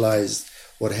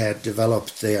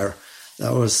developed there.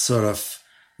 That was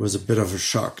was a bit of a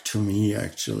shock to me,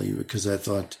 actually, because I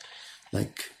thought,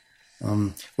 like,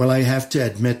 well, I have to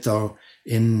admit though,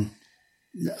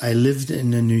 I lived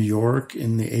in New York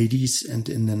in the 80s and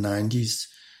in the 90s,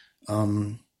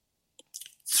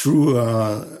 through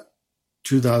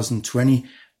 2020,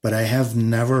 but I have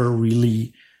never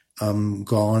really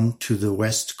gone to the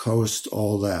West Coast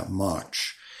all that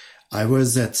much. I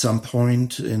was at some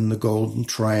point in the Golden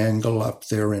Triangle up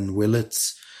there in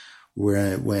Willits,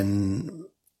 when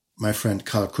my friend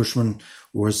Carl Cushman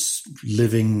was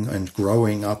living and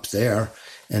growing up there.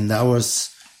 And that was,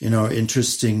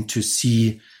 interesting to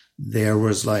see. There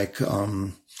was like,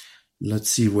 let's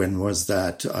see, when was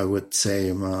that? I would say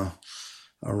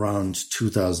around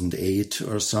 2008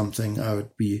 or something. I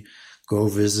would go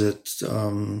visit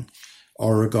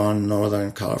Oregon,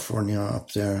 Northern California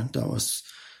up there. That was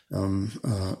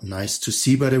nice to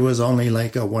see, but it was only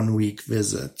like a 1-week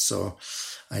visit. So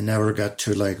I never got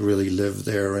to like really live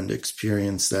there and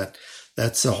experience that.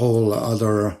 That's a whole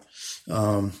other,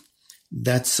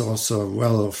 that's also,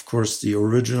 well, of course, the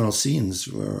original scenes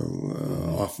were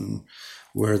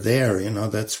there,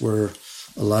 that's where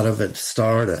a lot of it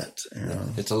started.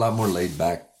 It's a lot more laid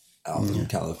back out in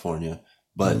California.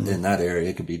 But in that area,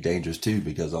 it could be dangerous too,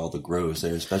 because all the grows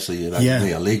there, especially in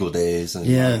the illegal days. And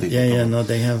no,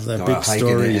 they have the big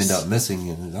stories. And end up missing,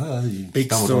 and you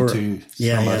stumbled onto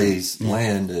somebody's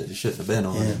land that you shouldn't have been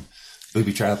on. Yeah.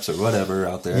 Booby traps or whatever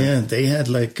out there. Yeah, they had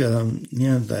like,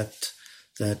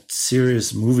 that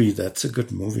serious movie. That's a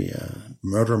good movie,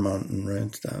 Murder Mountain,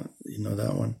 right?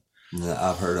 That one. Yeah,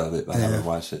 I've heard of it, but I haven't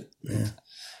watched it.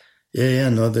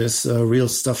 No, there's real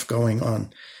stuff going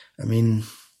on. I mean,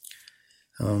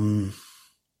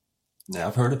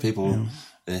 I've heard of people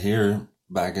here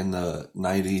back in the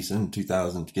 90s and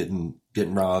 2000s getting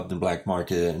robbed in black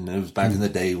market, and it was back in the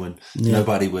day when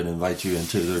nobody would invite you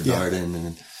into their garden,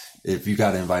 and if you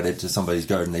got invited to somebody's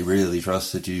garden, they really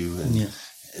trusted you,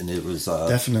 and it was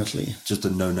definitely just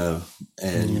a no,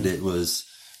 and it was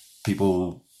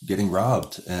people getting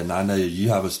robbed. And I know you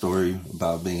have a story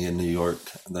about being in New York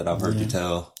that I've heard you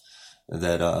tell,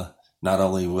 that not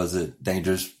only was it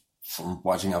dangerous from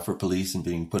watching out for police and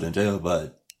being put in jail,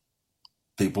 but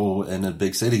people in a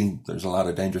big city, there's a lot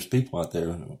of dangerous people out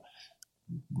there.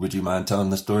 Would you mind telling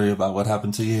the story about what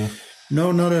happened to you?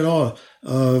 No, not at all.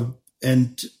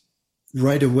 And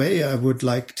right away, I would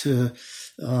like to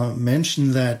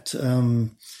mention that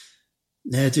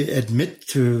I had to admit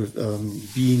to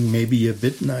being maybe a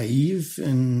bit naive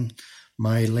in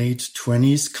my late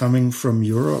 20s, coming from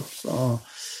Europe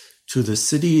to the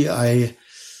city. I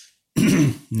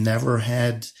never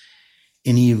had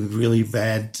any really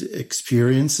bad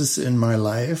experiences in my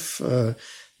life.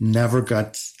 Never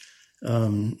got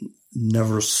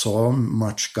never saw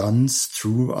much guns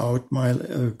throughout my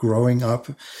growing up.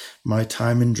 My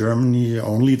time in Germany,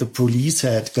 only the police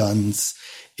had guns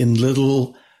in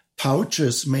little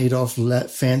pouches made of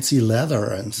fancy leather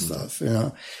and stuff,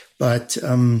 But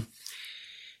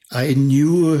I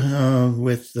knew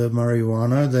with the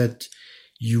marijuana that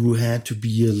you had to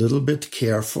be a little bit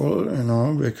careful,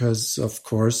 because of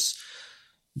course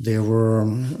there were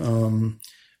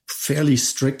fairly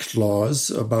strict laws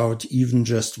about even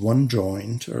just one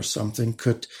joint or something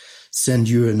could send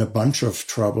you in a bunch of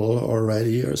trouble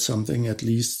already or something, at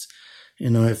least,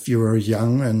 if you were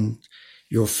young and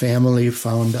your family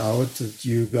found out that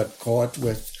you got caught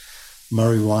with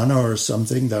marijuana or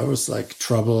something, that was like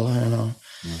trouble,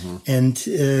 Mm-hmm. And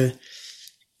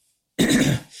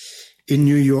in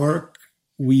New York,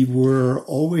 we were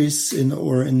always in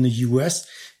the US,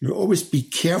 you always be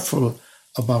careful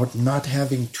about not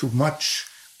having too much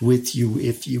with you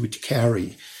if you would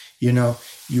carry. You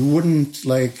wouldn't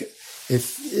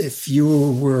if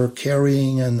you were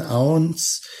carrying an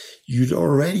ounce, you'd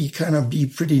already kind of be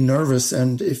pretty nervous.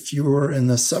 And if you were in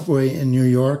the subway in New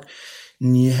York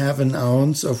and you have an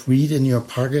ounce of weed in your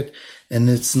pocket and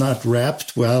it's not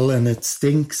wrapped well and it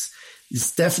stinks,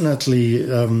 it's definitely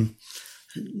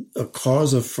a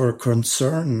cause for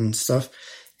concern and stuff.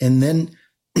 And then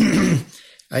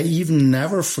I even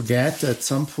never forget at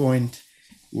some point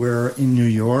where in New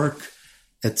York,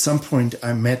 at some point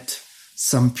I met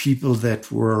some people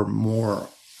that were more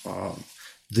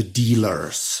the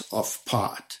dealers of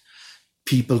pot,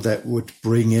 people that would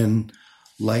bring in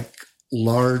like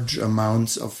large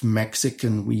amounts of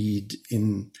Mexican weed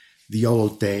in the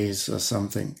old days or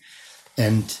something.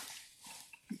 And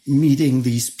meeting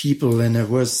these people, and it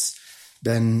was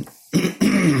then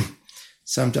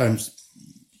sometimes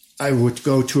I would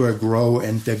go to a grow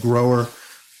and the grower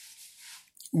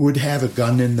would have a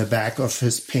gun in the back of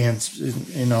his pants,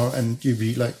 and you'd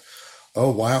be like,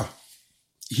 oh, wow,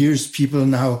 here's people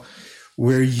now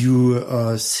where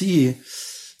you see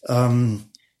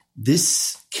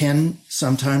this can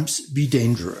sometimes be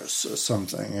dangerous or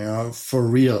something, for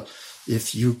real.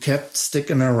 If you kept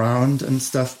sticking around and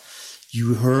stuff,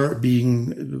 you heard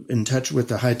being in touch with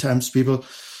the High Times people,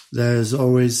 there's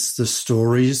always the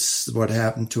stories, what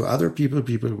happened to other people.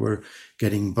 People were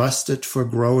getting busted for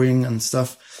growing and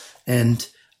stuff. And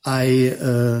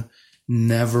I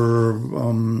never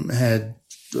had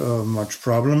much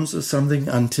problems or something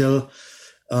until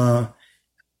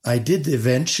I did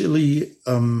eventually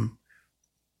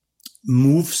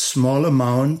move small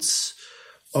amounts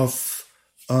of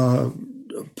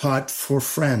pot for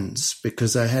friends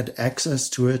because I had access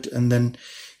to it, and then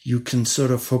you can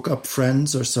sort of hook up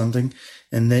friends or something,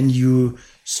 and then you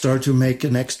start to make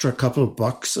an extra couple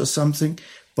bucks or something,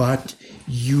 but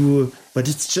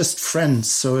it's just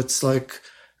friends. So it's like,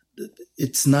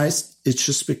 it's nice.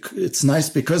 It's nice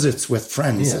because it's with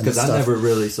friends. Yeah, because I never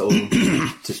really sold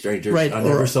to strangers. Right. I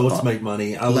never sold to make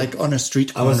money. Like on a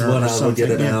street corner. I would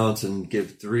get an ounce and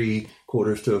give 3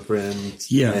 quarters to a friend.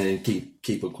 Yeah. And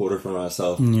keep a quarter for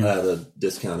myself at a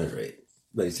discounted rate,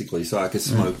 basically, so I could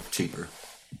smoke cheaper.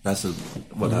 That's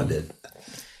what I did.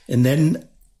 And then,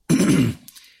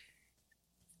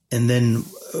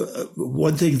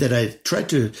 one thing that I tried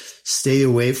to stay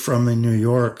away from in New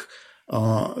York,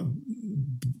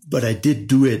 but I did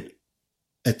do it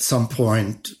at some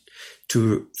point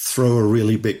to throw a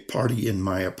really big party in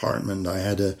my apartment. I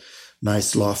had a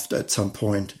nice loft at some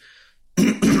point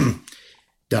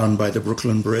down by the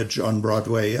Brooklyn Bridge on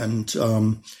Broadway, and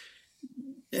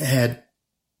had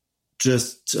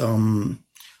just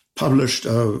published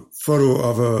a photo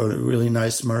of a really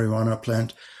nice marijuana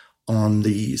plant on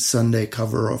the Sunday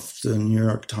cover of the New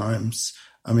York Times.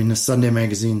 The Sunday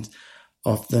magazine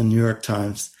of the New York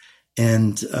Times.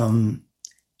 And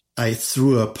I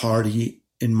threw a party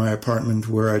in my apartment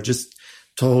where I just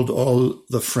told all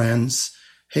the friends,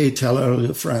 hey, tell all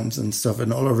your friends and stuff.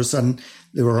 And all of a sudden,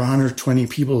 there were 120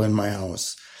 people in my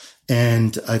house.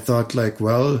 And I thought,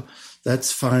 well,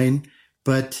 that's fine.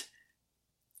 But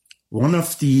one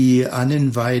of the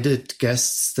uninvited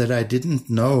guests that I didn't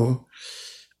know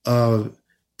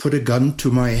put a gun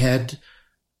to my head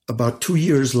about 2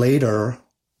 years later,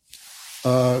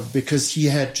 because he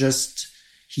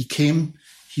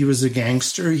was a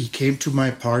gangster. He came to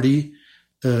my party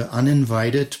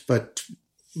uninvited, but,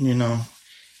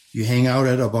 you hang out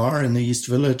at a bar in the East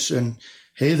Village and,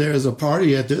 hey, there's a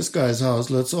party at this guy's house.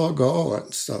 Let's all go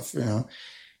and stuff,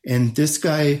 And this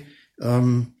guy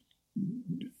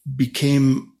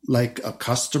became like a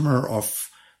customer of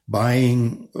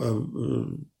buying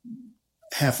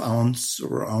half ounce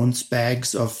or ounce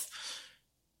bags of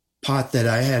pot that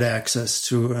I had access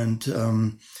to.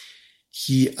 And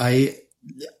I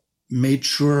made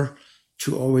sure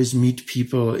to always meet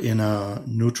people in a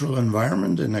neutral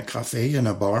environment, in a cafe, in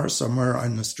a bar, somewhere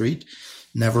on the street,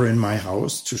 never in my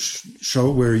house to show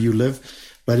where you live.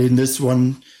 But in this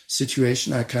one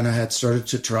situation, I kind of had started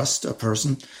to trust a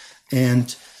person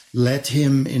and let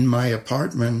him in my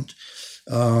apartment.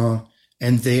 And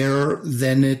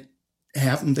then it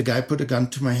happened. The guy put a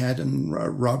gun to my head and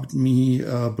robbed me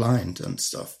blind and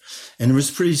stuff. And it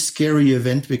was a pretty scary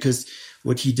event because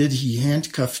what he did, he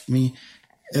handcuffed me,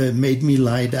 made me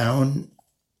lie down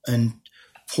and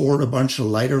poured a bunch of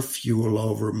lighter fuel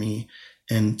over me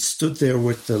and stood there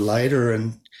with the lighter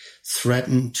and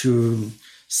threatened to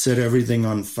set everything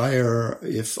on fire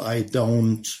if I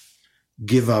don't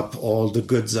give up all the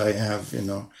goods I have,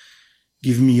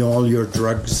 give me all your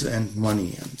drugs and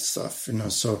money and stuff,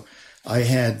 So I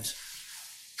had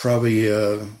probably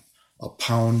a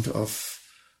pound of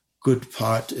good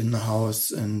pot in the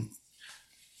house and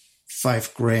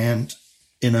 $5,000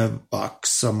 in a box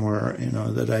somewhere,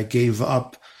 that I gave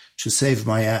up to save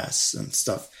my ass and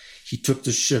stuff. He took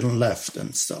the shit and left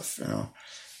and stuff,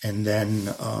 And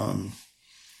then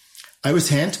I was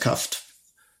handcuffed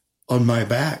on my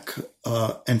back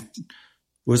and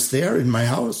was there in my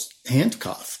house,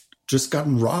 handcuffed, just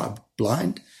gotten robbed,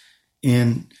 blind.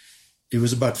 And it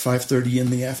was about 5:30 in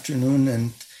the afternoon.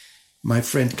 And my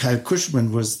friend Kyle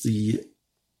Cushman was the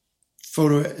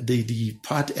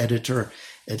pot editor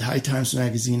at High Times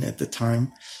Magazine at the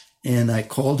time. And I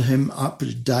called him up,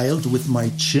 dialed with my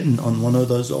chin on one of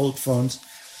those old phones.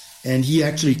 And he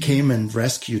actually came and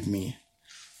rescued me,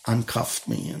 uncuffed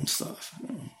me and stuff.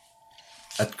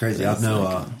 That's crazy. I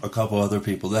know a couple other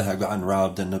people that have gotten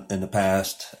robbed in the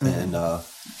past, and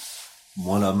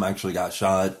one of them actually got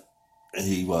shot.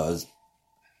 He was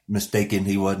mistaken.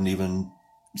 He wasn't even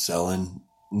selling.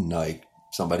 Like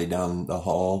somebody down the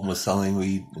hall was selling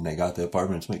weed, and they got the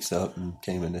apartments mixed up and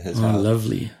came into his house.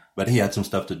 Lovely. But he had some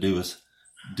stuff to do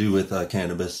with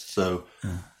cannabis. So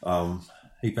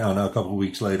he found out a couple of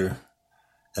weeks later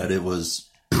that it was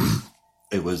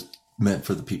meant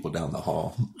for the people down the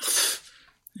hall.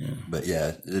 Yeah. But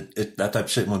yeah, that type of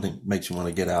shit makes you want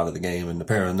to get out of the game, and the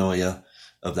paranoia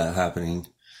of that happening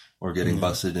or getting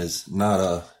busted is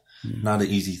not an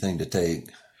easy thing to take.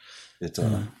 It's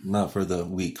not for the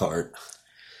weak heart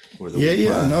or the weak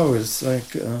mind. No, it's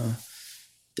like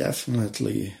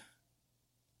definitely.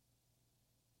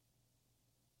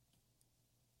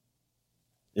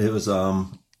 It was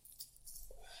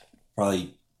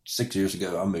probably 6 years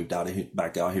ago. I moved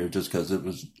back out here just because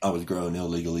I was growing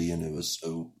illegally, and it was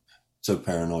so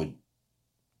paranoid.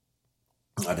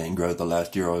 I didn't grow it the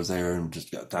last year I was there, and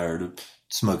just got tired of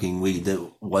smoking weed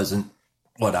that wasn't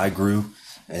what I grew,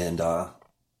 and got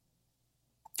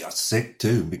sick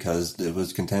too because it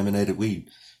was contaminated weed.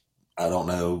 I don't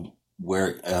know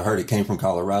where. I heard it came from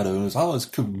Colorado. It was, it's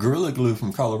Gorilla Glue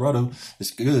from Colorado.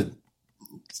 It's good.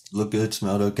 Looked good,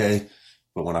 smelled okay,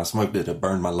 but when I smoked it, it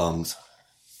burned my lungs.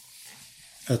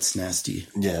 That's nasty.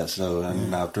 Yeah, so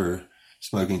and after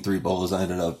smoking 3 bowls, I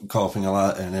ended up coughing a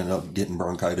lot and ended up getting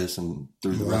bronchitis and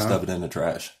threw the rest of it in the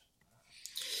trash.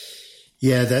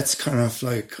 Yeah, that's kind of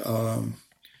like,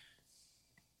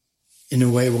 in a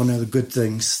way, one of the good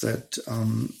things that,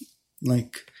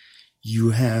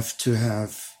 you have to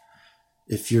have,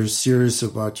 if you're serious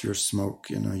about your smoke,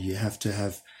 you have to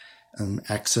have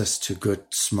access to good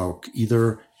smoke.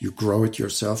 Either you grow it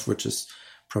yourself, which is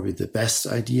probably the best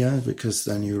idea because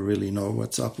then you really know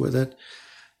what's up with it,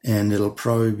 and it'll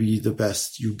probably be the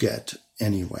best you get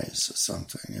anyways or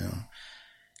something,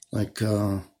 like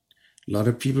a lot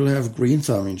of people have green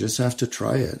thumb. You just have to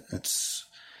try it.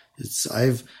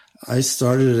 I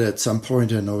started it at some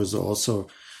point, and I was also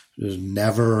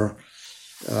never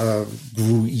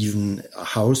grew even a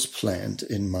house plant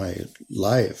in my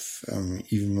life.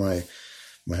 Even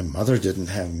my mother didn't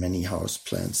have many house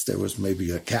plants. There was maybe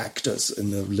a cactus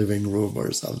in the living room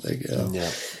or something.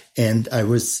 Yeah. And I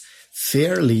was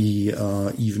fairly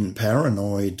even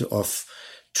paranoid of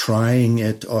trying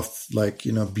it, of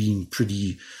being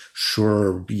pretty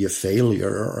sure be a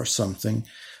failure or something.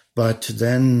 But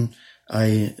then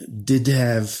I did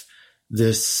have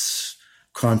this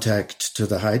contact to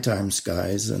the High Times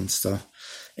guys and stuff.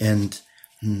 And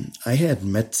I had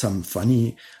met some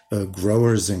funny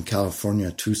growers in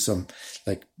California too. Some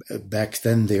back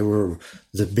then they were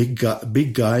the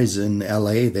big guys in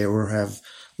LA. They have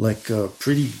a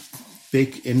pretty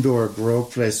big indoor grow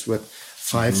place with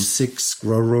 5-6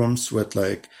 grow rooms with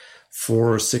 4,000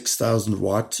 or 6,000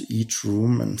 watt each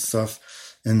room and stuff.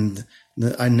 And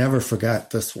I never forgot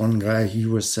this one guy. He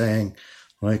was saying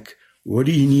what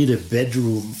do you need a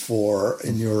bedroom for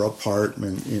in your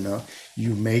apartment? You know,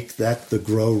 you make that the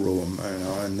grow room, you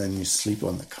know, and then you sleep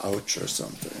on the couch or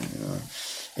something, you know.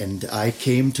 And I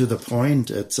came to the point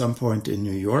at some point in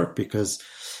New York because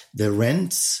the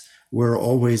rents were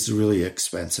always really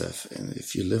expensive. And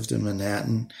if you lived in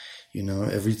Manhattan, you know,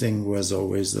 everything was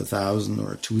always $1,000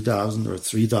 or $2,000 or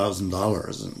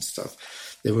 $3,000 and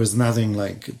stuff. There was nothing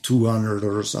like $200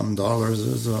 or some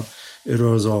dollars. It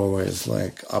was always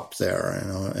like up there, you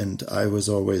know, and I was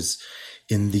always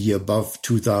in the above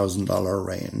 $2,000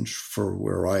 range for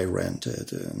where I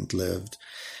rented and lived.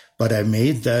 But I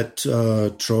made that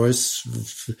choice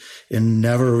and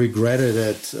never regretted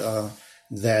it,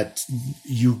 that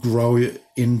you grow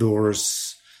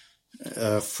indoors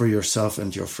for yourself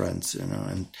and your friends, you know,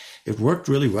 and it worked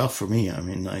really well for me. I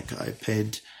mean, like I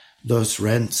paid those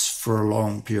rents for a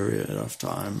long period of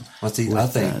time. Well, see, I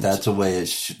think that's the way it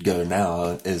should go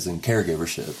now is in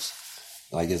caregiverships.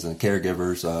 Like as in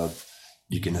caregivers,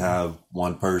 you can have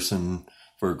one person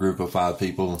for a group of 5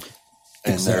 people.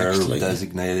 And they're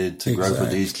designated to grow for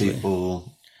these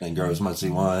people and grow as much as they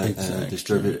want and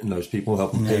distribute it. And those people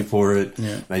help them pay for it,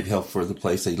 maybe help for the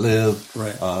place they live,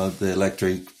 the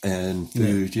electric and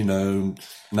food, you know,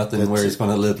 nothing where he's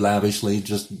going to live lavishly,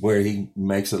 just where he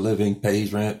makes a living,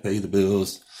 pays rent, pay the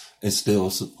bills, and still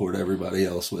support everybody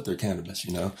else with their cannabis,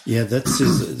 you know? Yeah, that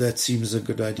seems a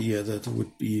good idea. That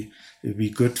it'd be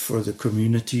good for the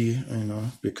community, you know,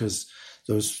 because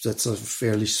that's a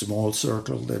fairly small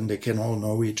circle, then they can all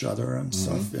know each other and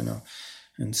stuff, you know,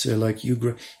 and so like you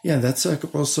grow. Yeah, that's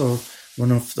like also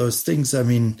one of those things. I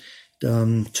mean,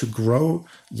 to grow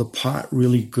the pot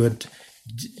really good,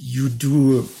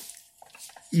 you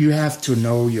have to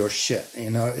know your shit,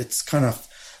 you know. It's kind of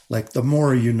like the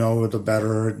more you know, the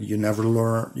better. You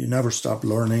never stop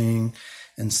learning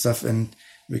and stuff. And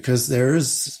because there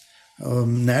is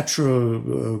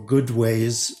natural good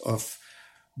ways of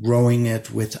growing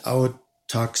it without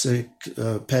toxic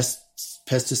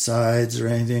pesticides or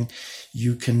anything.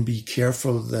 You can be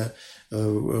careful that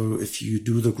if you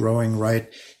do the growing right,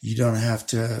 you don't have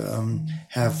to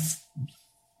have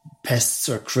pests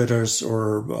or critters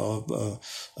or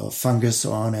fungus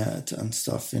on it and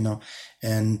stuff, you know.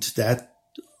 And that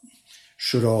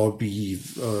should all be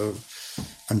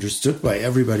understood by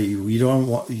everybody.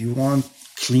 You want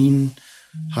clean,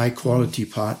 high quality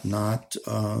pot, not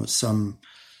some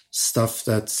stuff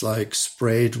that's like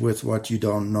sprayed with what you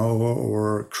don't know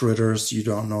or critters you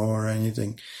don't know or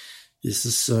anything. This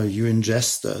is you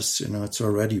ingest this, you know, it's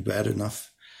already bad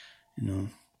enough, you know.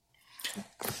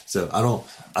 So I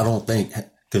don't think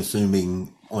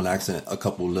consuming on accident a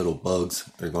couple little bugs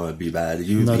are going to be bad.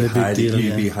 You'd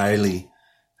be highly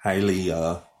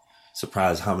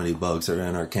surprised how many bugs are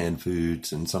in our canned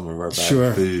foods and some of our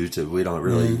bagged foods that we don't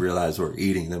really realize we're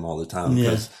eating them all the time.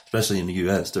 Because especially in the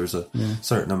U.S., there's a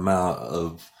certain amount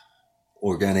of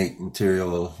organic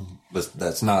material, but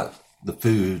that's not the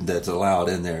food that's allowed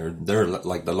in there. They're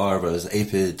like the larvae,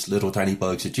 aphids, little tiny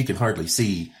bugs that you can hardly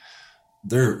see.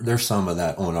 There's some of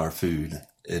that on our food,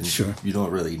 and you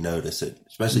don't really notice it.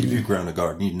 Especially if you've grown a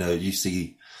garden, you know, you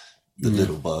see the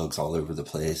little bugs all over the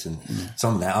place. And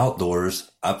some of the outdoors,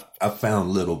 I've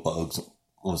found little bugs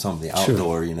on some of the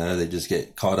outdoor, you know, they just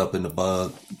get caught up in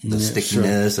the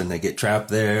stickiness and they get trapped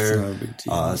there.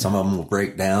 Some of them will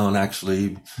break down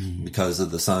actually because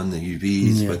of the sun, the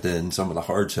UVs, but then some of the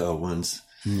hard shell ones,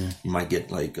 you might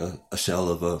get like a shell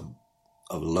of a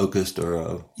locust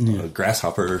or a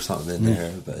grasshopper or something in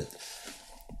there, but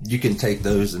you can take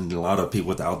those, and a lot of people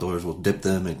with the outdoors will dip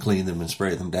them and clean them and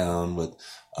spray them down with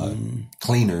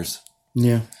cleaners.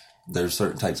 Yeah. There's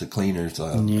certain types of cleaners,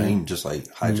 just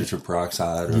like hydrogen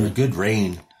peroxide or a good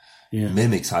rain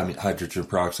mimics hydrogen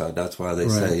peroxide. That's why they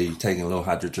say taking a little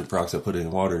hydrogen peroxide, put it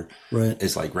in water,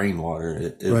 it's like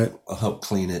rainwater. It will help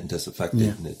clean it and disinfect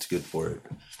it, and it's good for it.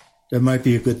 That might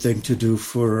be a good thing to do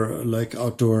for like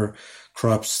outdoor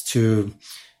crops too,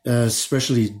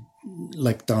 especially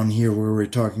like down here where we're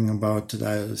talking about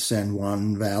the San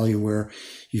Juan Valley, where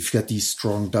you've got these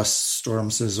strong dust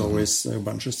storms. There's always a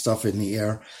bunch of stuff in the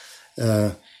air.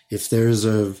 If there's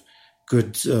a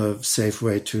good, safe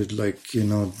way to, like, you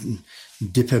know,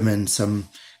 dip them in some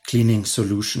cleaning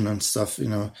solution and stuff, you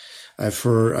know, I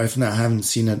haven't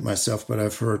seen it myself, but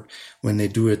I've heard when they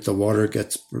do it, the water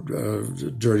gets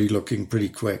dirty looking pretty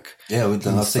quick. Yeah,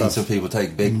 I've seen some people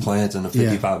take big plants in a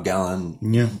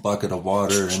 55-gallon bucket of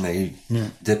water and they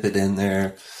dip it in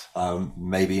there,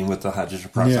 maybe with the hydrogen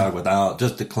peroxide without,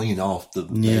 just to clean off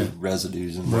the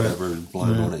residues and whatever is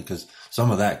blown on it, because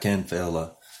some of that can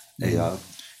fail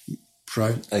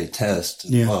a test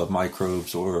of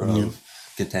microbes or of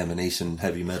contamination,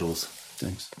 heavy metals.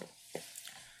 Thanks.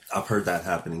 I've heard that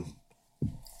happening.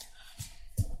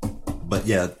 But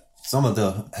yeah, some of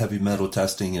the heavy metal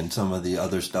testing and some of the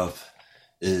other stuff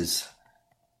is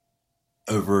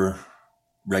over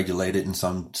regulated in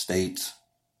some states.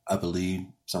 I believe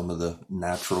some of the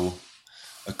natural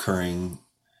occurring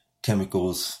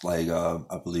chemicals, like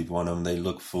I believe one of them they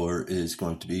look for is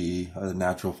going to be a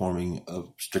natural forming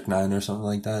of strychnine or something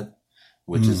like that,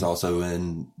 which is also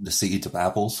in the seeds of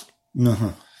apples.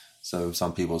 Uh-huh. So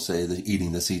some people say that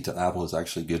eating the seeds of apple is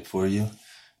actually good for you,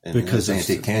 and Because it's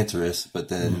anti-cancerous. But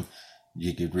then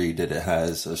you could read that it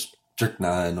has a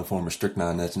form of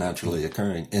strychnine that's naturally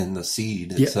occurring in the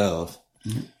seed itself.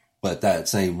 But that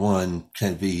same one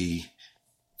can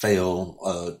fail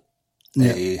a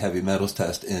heavy metals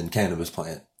test in cannabis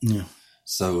plant. Yeah.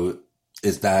 So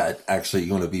is that actually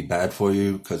going to be bad for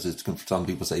you? Because some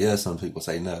people say yes, some people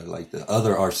say no. Like the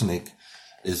other arsenic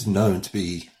is known to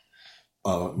be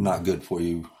not good for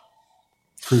you,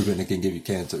 proven it can give you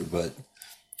cancer. But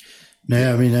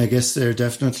no, I mean, I guess there are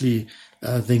definitely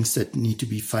things that need to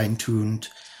be fine-tuned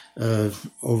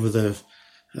over the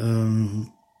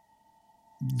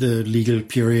legal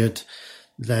period,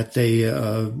 that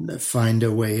they find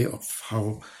a way of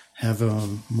how have a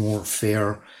more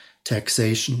fair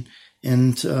taxation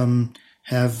and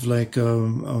have like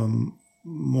a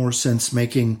more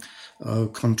sense-making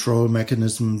control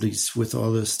mechanism with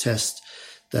all this test,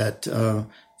 that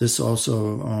this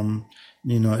also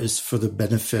is for the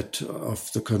benefit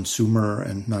of the consumer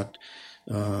and not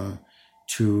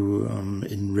to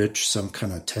enrich some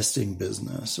kind of testing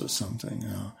business or something.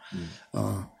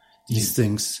 These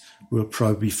things will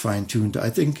probably be fine-tuned. I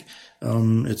think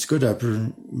it's good. I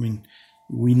mean,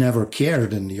 we never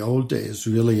cared in the old days,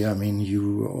 really. I mean,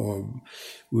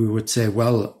 we would say,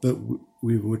 well, but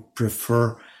we would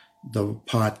prefer the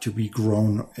pot to be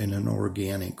grown in an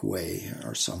organic way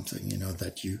or something,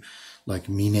 that you like,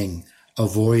 meaning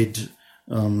avoid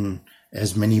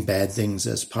as many bad things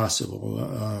as possible,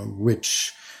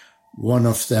 which one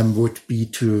of them would be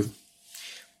to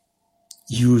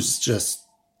use just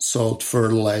salt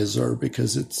fertilizer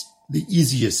because it's the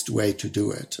easiest way to do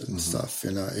it and stuff.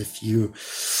 If you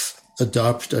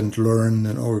adopt and learn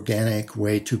an organic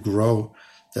way to grow,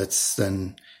 that's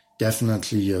then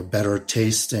definitely a better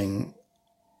tasting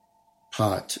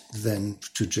pot than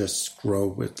to just grow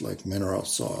with like mineral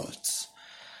salts.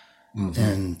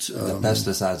 And the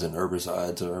pesticides and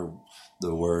herbicides are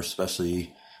the worst,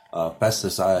 especially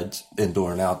pesticides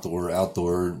indoor and outdoor.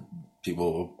 Outdoor,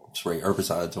 people spray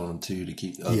herbicides on them too to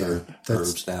keep other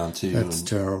herbs down too. That's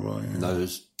terrible. Yeah. And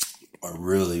those are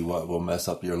really what will mess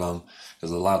up your lung,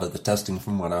 because a lot of the testing,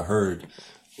 from what I heard,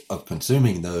 of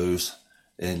consuming those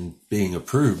and being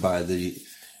approved by the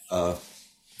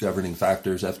governing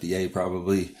factors, FDA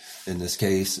probably in this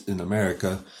case in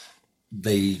America,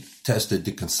 they tested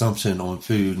the consumption on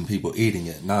food and people eating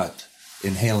it, not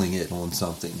inhaling it on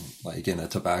something like in a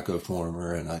tobacco form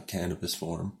or in a cannabis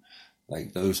form.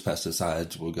 Like those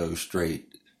pesticides will go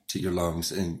straight to your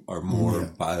lungs and are more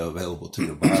bioavailable to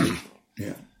your body.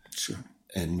 Yeah, sure.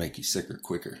 And make you sicker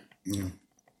quicker. Yeah.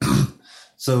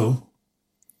 So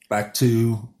back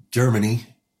to Germany.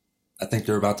 I think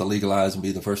they're about to legalize and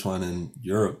be the first one in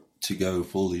Europe to go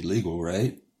fully legal,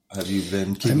 right? Have you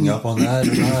been keeping up on that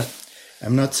or not?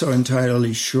 I'm not so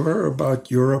entirely sure about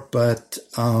Europe, but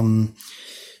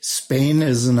Spain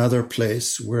is another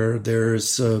place where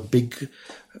there's a big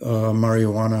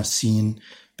marijuana scene,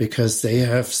 because they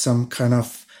have some kind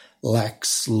of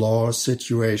lax law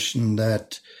situation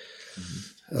that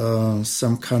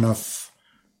some kind of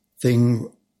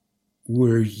thing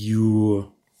where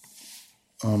you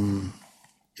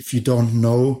if you don't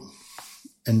know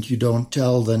and you don't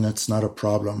tell, then it's not a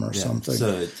problem or something.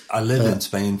 So I lived in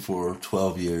Spain for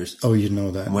 12 years. Oh, you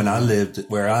know that. Where I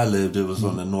lived, it was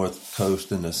on the north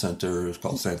coast in the center. It was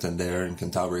called Santander in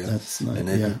Cantabria. That's nice.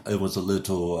 And it was a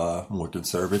little more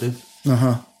conservative.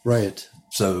 Right.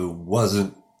 So it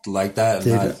wasn't like that.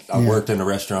 And I worked in a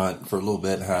restaurant for a little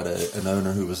bit, had an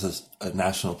owner who was a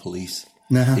national police.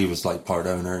 He was like part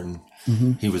owner, and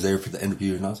he was there for the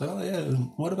interview, and I was like, "Oh yeah,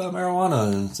 what about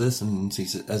marijuana and this?" And he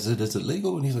said, "Is it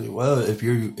legal?" And he's like, "Well, if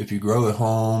you grow at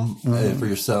home for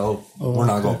yourself, we're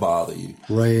not going to bother you.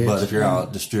 Right. But if you're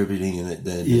out distributing it,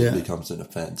 then it becomes an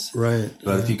offense. Right.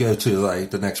 But if you go to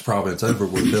like the next province over,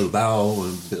 where Bilbao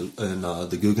and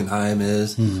the Guggenheim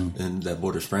is, and that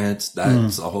borders France,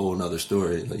 that's a whole other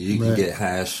story. Like you can get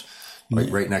hash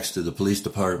right next to the police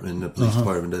department. The police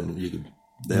department doesn't.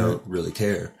 They don't really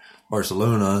care.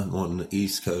 Barcelona on the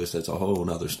East Coast, that's a whole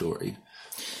nother story.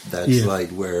 That's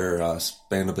like where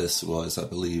Spanibus was, I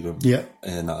believe.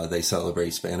 And they celebrate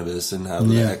Spanibus and have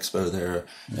the expo there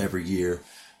every year.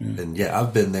 And yeah,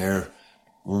 I've been there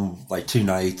like 2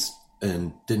 nights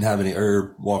and didn't have any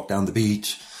herb, walked down the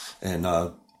beach, and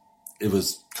it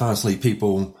was constantly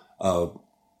people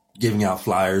giving out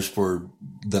flyers for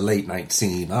the late night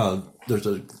scene. There's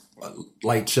a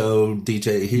light show,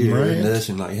 DJ here and this,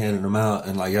 and like handing them out,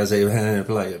 and like as they were handing it,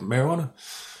 like marijuana,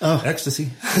 ecstasy.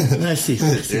 I see.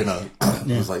 You know,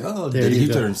 it was like, oh, did he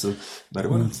turn so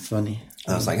marijuana? It's funny.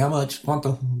 I was like, how much?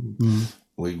 ¿Cuánto?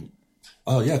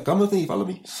 Oh yeah, come with me, follow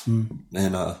me,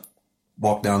 and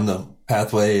walk down the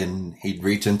pathway, and he'd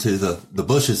reach into the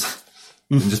bushes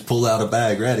and just pull out a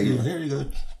bag ready. Here you go,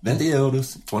 20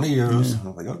 euros, 20 euros. I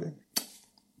was like, okay,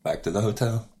 back to the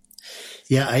hotel.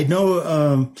 Yeah, I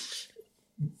know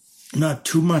not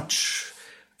too much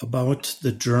about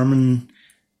the German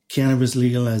cannabis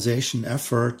legalization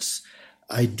efforts.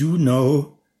 I do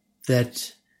know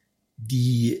that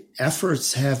the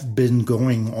efforts have been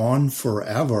going on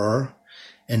forever,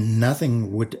 and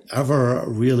nothing would ever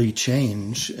really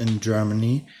change in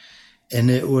Germany. And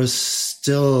it was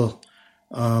still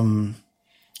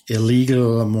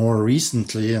illegal more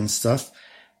recently and stuff.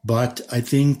 But I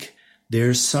think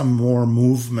there's some more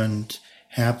movement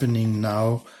happening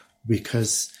now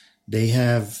because they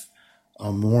have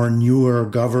a more newer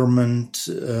government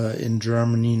in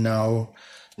Germany now,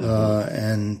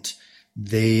 and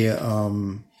they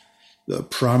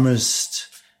promised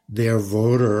their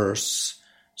voters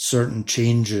certain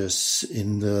changes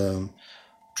in the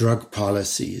drug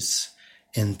policies,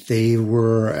 and they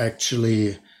were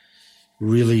actually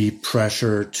really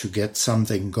pressured to get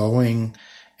something going.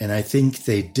 And I think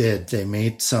they did. They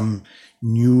made some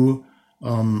new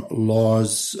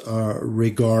laws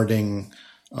regarding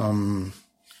the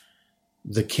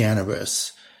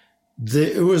cannabis.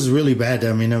 It was really bad.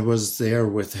 I mean, it was there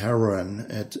with heroin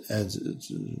at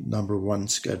number 1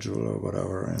 schedule or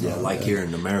whatever. Yeah, like here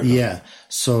in America. Yeah.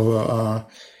 So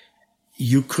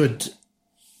you could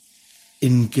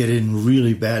get in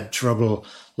really bad trouble,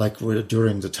 like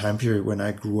during the time period when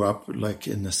I grew up, like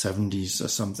in the 70s or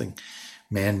something.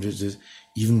 Man,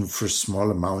 even for a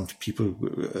small amount, people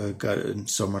got in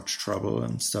so much trouble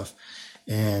and stuff.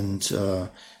 And so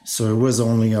it was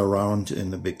only around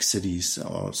in the big cities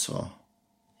also.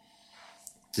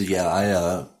 So yeah,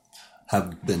 I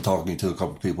have been talking to a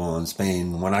couple of people in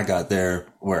Spain. When I got there,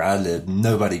 where I lived,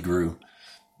 nobody grew.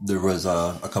 There was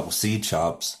a couple seed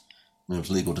shops. It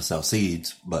was legal to sell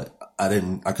seeds, but I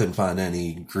couldn't find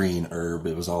any green herb.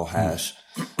 It was all hash.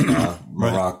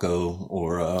 Morocco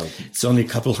or it's only a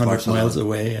couple hundred miles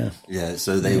away. Yeah,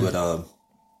 so they would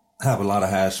have a lot of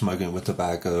hash, smoking with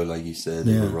tobacco, like you said.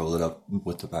 They would roll it up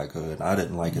with tobacco, and I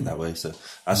didn't like it that way, so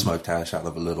I smoked hash out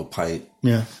of a little pipe,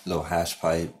 little hash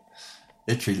pipe.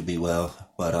 It treated me well,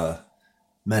 but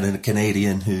met a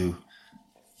Canadian who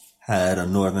had a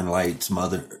Northern Lights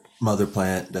mother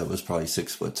plant that was probably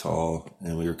 6 foot tall,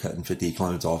 and we were cutting 50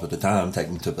 clones off at a time,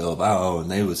 taking them to Bilbao,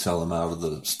 and they would sell them out of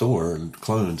the store, and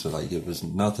clones, like it was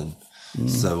nothing.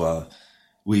 So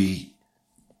we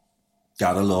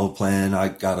got a little plant. I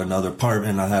got another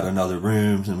apartment. I had another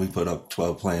room, and we put up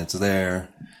 12 plants there,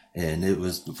 and it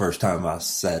was the first time I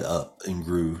set up and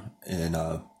grew, and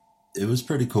it was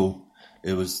pretty cool.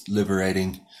 It was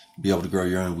liberating to be able to grow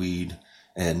your own weed.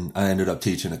 And I ended up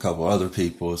teaching a couple other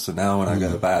people. So now when I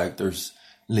go back, there's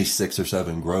at least 6 or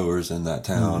 7 growers in that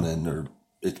town, and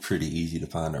it's pretty easy to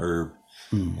find herb.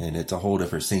 And it's a whole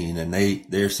different scene. And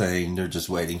they're saying they're just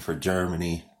waiting for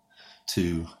Germany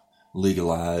to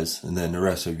legalize, and then the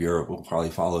rest of Europe will probably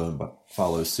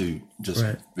follow suit, just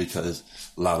because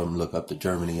a lot of them look up to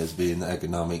Germany as being the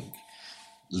economic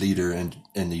leader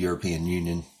in the European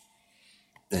Union,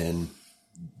 and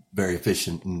very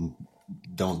efficient and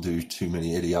don't do too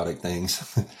many idiotic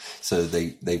things. So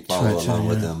they follow along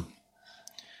with them.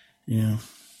 Yeah.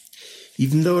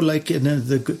 Even though like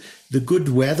the good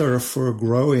weather for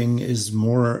growing is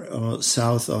more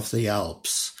south of the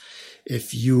Alps.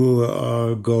 If you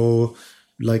go,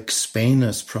 like Spain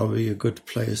is probably a good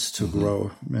place to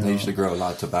grow. They used to grow a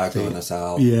lot of tobacco in the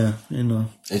south. Yeah,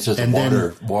 It's just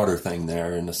a water thing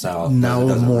there in the south.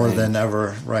 Now more than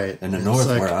ever, right. In the north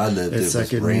where I lived,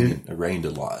 it rained a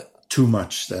lot. Too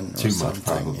much then. Too much,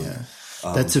 probably. Yeah.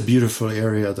 That's a beautiful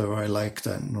area, though. I like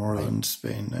that northern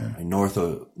Spain there.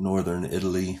 Northern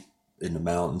Italy, in the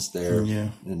mountains there.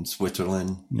 Yeah. In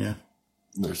Switzerland. Yeah.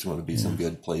 There's going to be some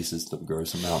good places to grow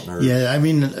some mountain herbs. Yeah, I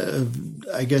mean,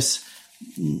 I guess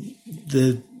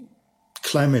the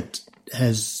climate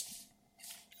has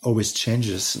always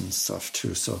changes and stuff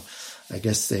too. So I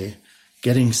guess they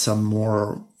getting some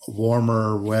more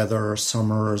warmer weather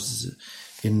summers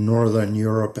in Northern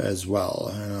Europe as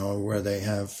well, where they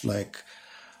have like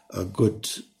a good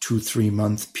 2-3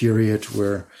 month period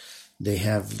where they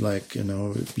have like,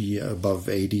 be above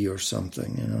 80 or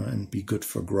something, and be good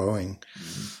for growing.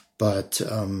 But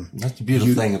that's the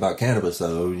beautiful thing about cannabis,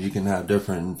 though. You can have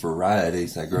different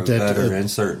varieties that grow better in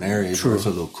certain areas where it's a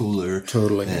little cooler,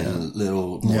 and a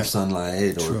little more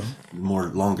sunlight or more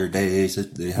longer days.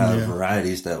 They have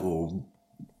varieties that will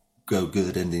go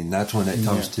good, and that's when it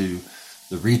comes to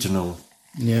the regional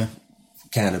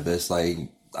cannabis. Like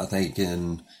I think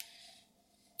in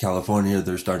California,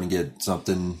 they're starting to get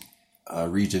something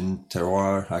region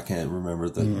terroir. I can't remember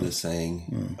the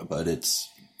saying, but it's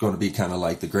going to be kind of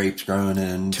like the grapes grown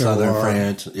in southern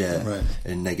France,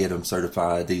 and they get them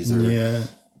certified. These are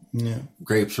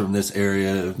grapes from this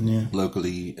area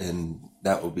locally, and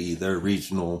that will be their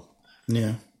regional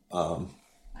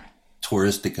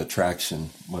touristic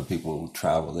attraction when people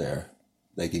travel there.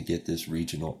 They could get this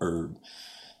regional herb,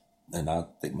 and I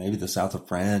think maybe the south of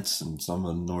France and some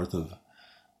of the north of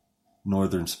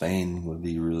northern Spain would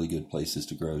be really good places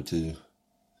to grow too.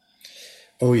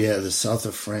 Oh yeah, the south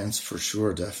of France for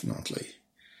sure, definitely.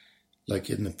 Like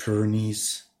in the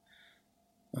Pyrenees,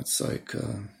 that's like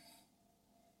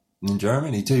in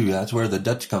Germany too. That's where the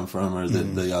Dutch come from, or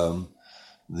the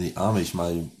Amish.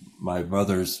 My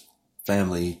mother's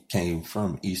family came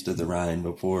from east of the Rhine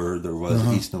before there was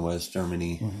East and West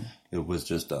Germany. It was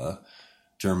just a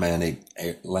Germanic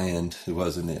land. It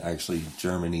wasn't actually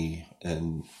Germany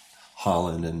and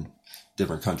Holland and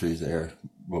different countries there,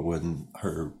 but when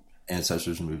her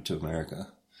ancestors moved to America.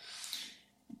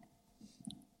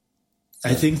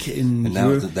 I think and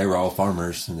now they were all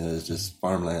farmers, and it was just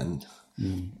farmland.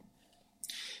 In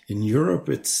Europe,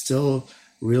 it's still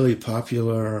really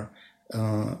popular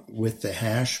with the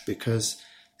hash because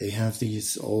they have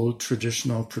these old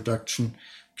traditional production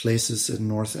places in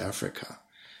North Africa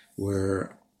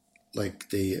where like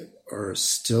they are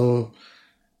still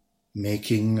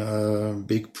making a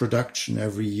big production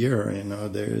every year.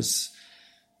 There's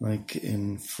like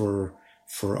for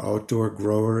outdoor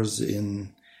growers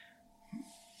in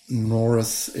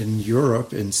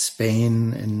Europe, in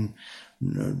Spain,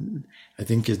 and I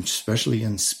think especially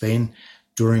in Spain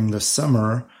during the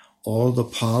summer, all the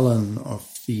pollen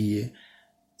of the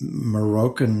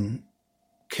Moroccan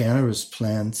cannabis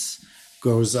plants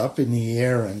goes up in the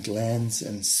air and lands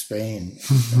in Spain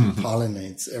and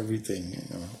pollinates everything.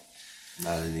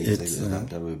 I didn't think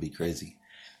that would be crazy.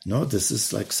 No, this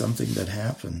is like something that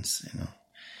happens,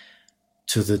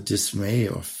 to the dismay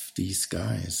of these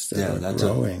guys that are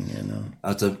growing,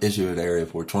 That's an issue at Area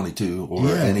 422 or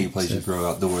any place you grow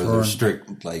outdoors. They're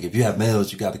strict. Like if you have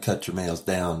males, you got to cut your males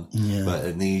down. Yeah. But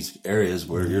in these areas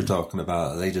where you're talking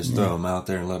about, they just throw them out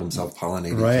there and let them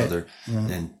self-pollinate each other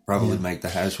and probably make the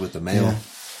hash with the male. Yeah.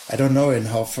 I don't know in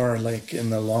how far, like in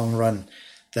the long run,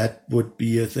 that would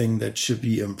be a thing that should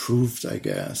be improved, I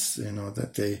guess,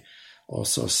 that they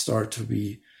also start to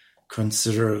be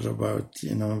considerate about,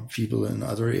 people in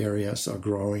other areas are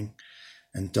growing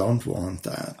and don't want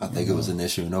that. I think it was an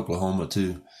issue in Oklahoma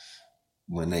too.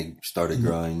 When they started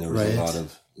growing, there was a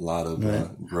lot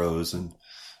of grows, and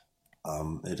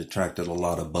it attracted a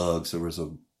lot of bugs. There was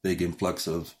a big influx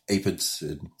of aphids,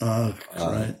 and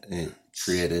it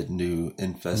created new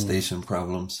infestation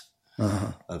problems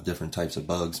of different types of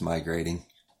bugs migrating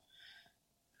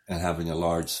and having a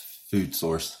large food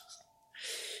source.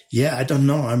 Yeah, I don't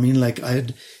know. I mean, like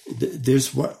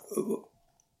there's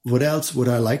what else would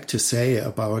I like to say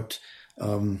about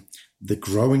the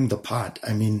growing the pot?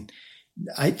 I mean,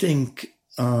 I think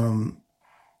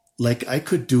like I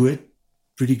could do it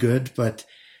pretty good, but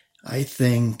I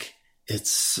think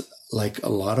it's like a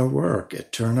lot of work.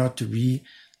 It turned out to be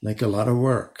like a lot of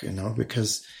work,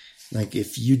 because like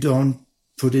if you don't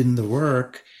put in the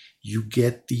work, you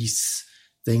get these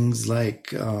things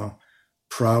like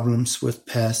problems with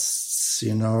pests,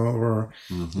 or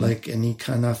like any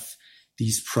kind of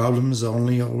these problems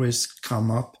only always come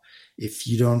up if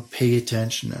you don't pay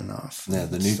attention enough. Yeah,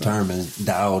 the new term is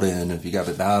dialed in. If you got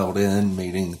it dialed in,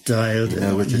 meaning you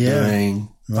know what you're doing,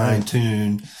 fine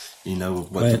tuned,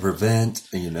 what to prevent,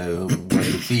 what to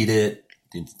feed it,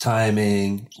 the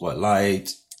timing, what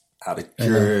light, how to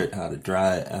cure it, how to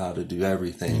dry it, how to do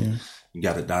everything. Yeah. You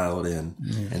got to dial it in.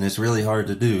 Yeah. And it's really hard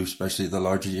to do, especially the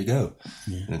larger you go.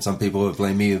 Yeah. And some people would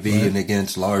blame me of being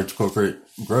against large corporate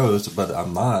grows, but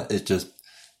I'm not. It's just,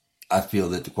 I feel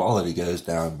that the quality goes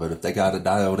down. But if they got it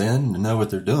dialed in and know what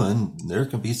they're doing, there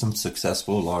can be some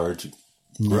successful large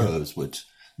grows, which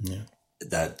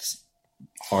that's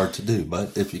hard to do.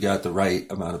 But if you got the right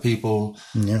amount of people,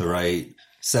 the right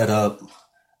setup,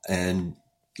 and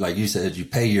like you said, you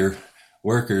pay your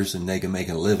workers and they can make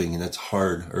a living, and that's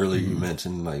hard. Earlier you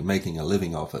mentioned like making a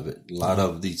living off of it. A lot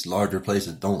of these larger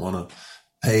places don't want to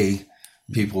pay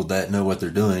people that know what they're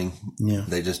doing. Yeah.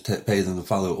 They just pay them to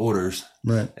follow orders,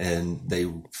 Right. and they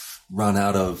run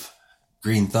out of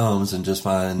green thumbs and just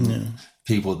find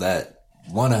people that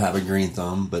want to have a green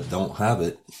thumb but don't have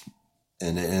it,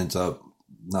 and it ends up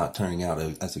not turning out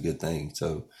as a good thing.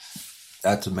 So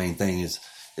that's the main thing, is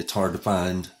it's hard to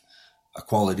find a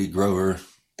quality grower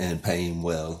and pay him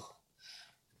well,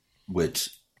 which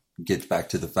gets back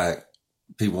to the fact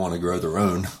people want to grow their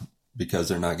own because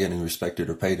they're not getting respected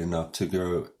or paid enough to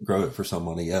grow it for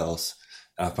somebody else.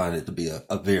 I find it to be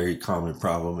a very common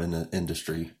problem in the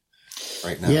industry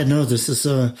right now. Yeah, no, this is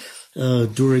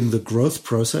during the growth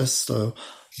process, the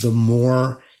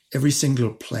more every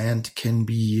single plant can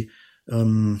be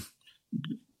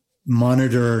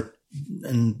monitored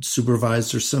and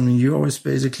supervised or something. You always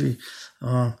basically,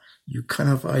 you kind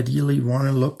of ideally want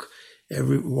to look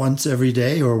once every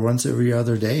day or once every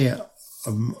other day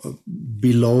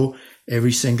below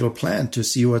every single plant to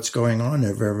see what's going on,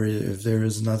 if there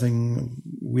is nothing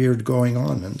weird going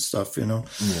on and stuff, you know.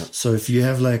 Yeah. So if you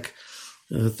have like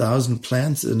 1,000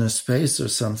 plants in a space or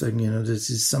something, you know,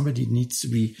 somebody needs to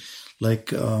be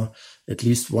like at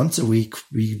least once a week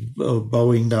be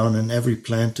bowing down in every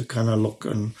plant to kind of look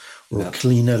or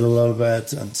clean it a little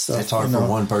bit and stuff. It's hard for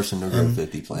one person to grow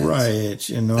 50 plants. Right,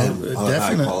 you know, and definitely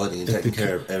high quality and taking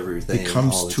care of everything. It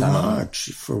becomes all the too time.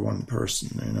 much for one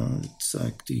person, you know. It's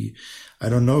like I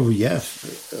don't know,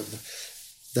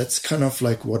 that's kind of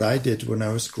like what I did when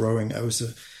I was growing. I was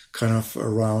kind of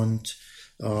around,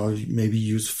 maybe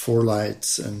use 4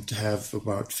 lights and have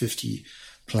about 50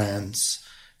 plants.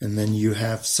 And then you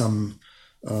have some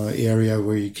area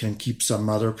where you can keep some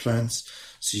other plants,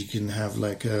 so you can have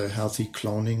like a healthy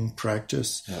cloning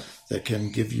practice that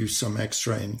can give you some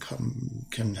extra income,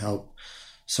 can help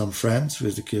some friends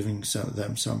with giving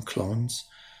them some clones.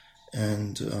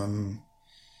 And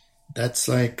that's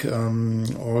like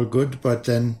all good. But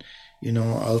then, you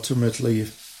know, ultimately,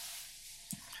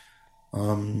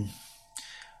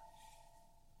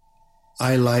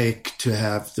 I like to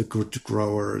have the good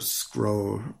growers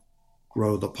grow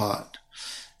the pot.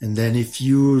 And then if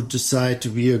you decide to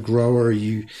be a grower,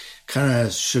 you kind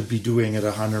of should be doing it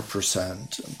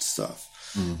 100% and stuff.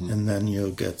 Mm-hmm. And then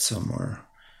you'll get somewhere.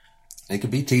 It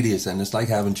could be tedious, and it's like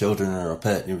having children or a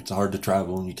pet. It's hard to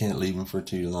travel, and you can't leave them for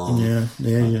too long. Yeah.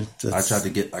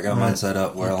 I got mine set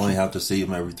up where I only have to see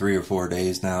them every 3 or 4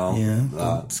 days now. Yeah,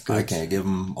 that's good. I can't give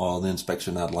them all the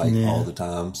inspection I'd like all the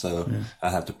time, so I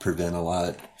have to prevent a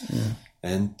lot. Yeah.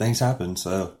 And things happen,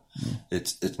 so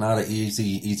it's not an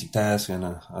easy task, and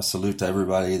I salute to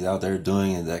everybody out there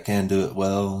doing it that can do it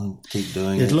well and keep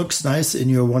doing it. It looks nice in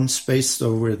your one space,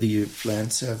 though, where the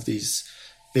plants have these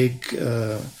big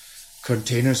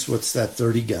containers. What's that,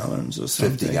 30 gallons or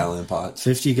something? 50-gallon pots.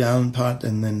 50-gallon pot,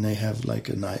 and then they have like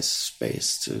a nice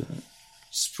space to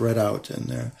spread out in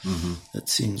there. Mm-hmm. That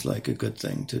seems like a good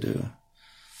thing to do.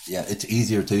 Yeah, it's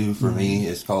easier too for me.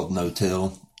 It's called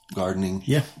no-till gardening.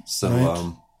 Yeah.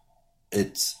 So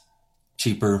it's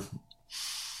cheaper.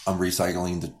 I'm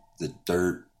recycling the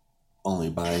dirt,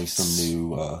 only buying some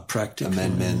new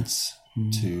amendments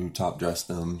to top dress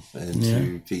them and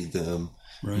to feed them.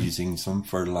 Right. Using some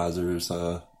fertilizers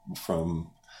from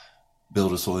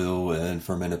builder soil and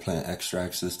fermented plant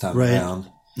extracts this time around.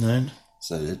 Right.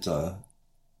 So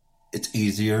it's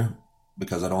easier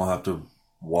because I don't have to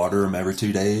water them every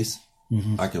 2 days.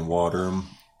 Mm-hmm. I can water them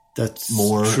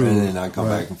more, true. And then I come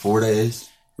back in 4 days.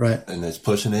 Right. And it's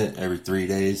pushing it every 3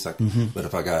 days. But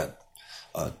if I got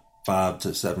 5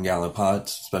 to 7 gallon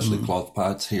pots, especially cloth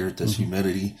pots here at this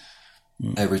humidity,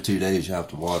 every 2 days you have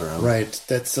to water them. Right.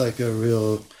 That's like a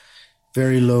real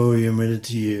very low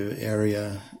humidity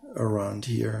area around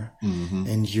here. Mm-hmm.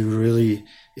 And it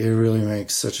really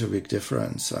makes such a big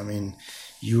difference. I mean,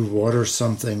 you water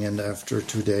something and after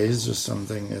 2 days or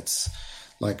something, it's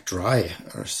like dry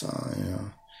or so, you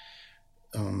know.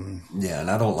 And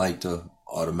I don't like to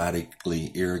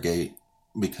automatically irrigate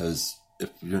because if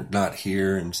you're not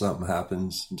here and something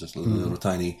happens, just a little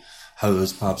tiny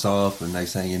hose pops off, and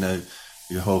next thing you know,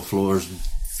 your whole floor's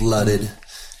flooded,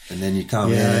 and then you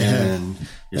come in and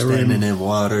you're standing in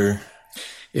water.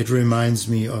 It reminds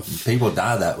me of... People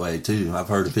die that way, too. I've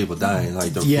heard of people dying.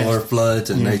 Like, the floor floods,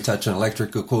 and they touch an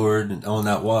electrical cord on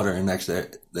that water, and next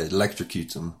that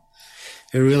electrocutes them.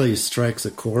 It really strikes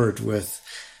a chord with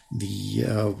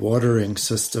the watering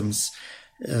systems.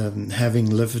 Having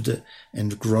lived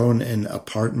and grown in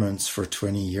apartments for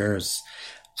 20 years,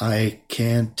 I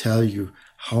can't tell you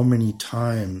how many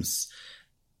times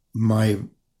my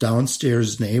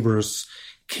downstairs neighbors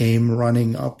came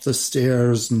running up the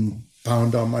stairs and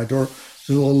pounded on my door.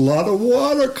 There's a lot of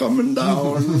water coming down,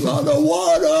 a lot of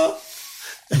water.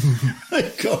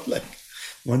 I go like,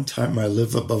 one time I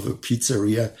live above a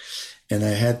pizzeria and I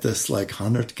had this like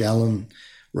 100-gallon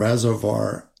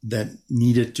reservoir that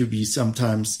needed to be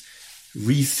sometimes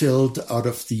refilled out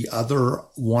of the other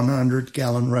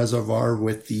 100-gallon reservoir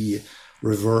with the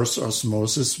reverse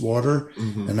osmosis water.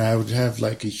 And I would have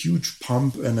like a huge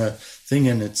pump and a thing,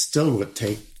 and it still would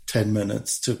take 10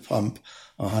 minutes to pump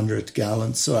 100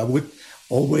 gallons. So I would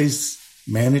always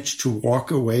manage to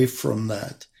walk away from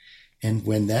that. And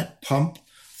when that pump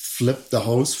flipped, the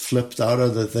hose flipped out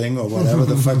of the thing or whatever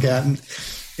the fuck happened,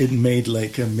 it made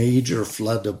like a major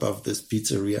flood above this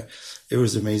pizzeria. It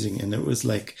was amazing. And it was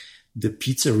like the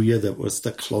pizzeria that was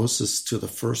the closest to the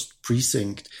first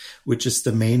precinct, which is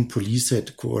the main police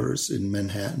headquarters in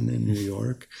Manhattan in New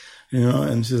York. You know,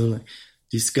 and so like,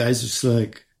 these guys was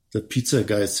like, the pizza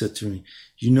guy said to me,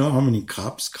 you know how many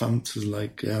cops come to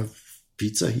like have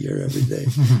pizza here every day?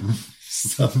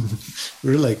 So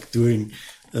we're like doing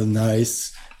a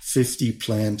nice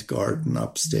 50-plant garden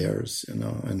upstairs, you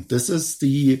know, and this is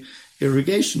the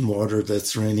irrigation water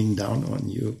that's raining down on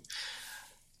you.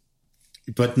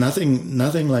 But nothing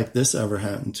like this ever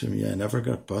happened to me. I never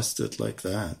got busted like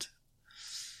that.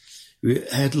 We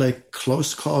had like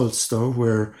close calls though,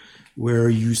 where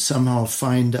you somehow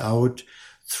find out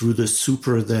through the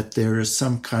super that there is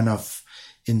some kind of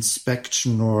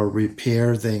inspection or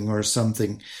repair thing or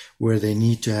something where they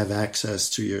need to have access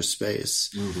to your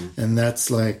space. And that's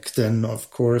like, then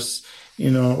of course, you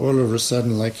know, all of a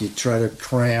sudden, like you try to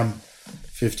cram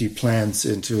 50 plants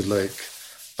into like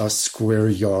a square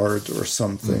yard or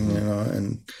something, you know,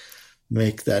 and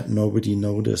make that nobody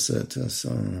notice it.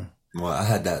 So, well, I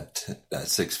had that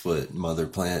 6-foot mother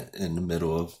plant in the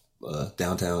middle of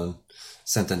downtown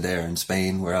Santander in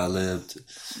Spain where I lived.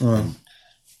 And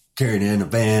carried in a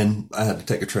van. I had to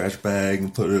take a trash bag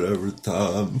and put it over the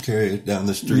top and carry it down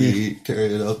the street,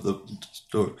 carry it up the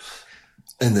store.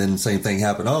 And then same thing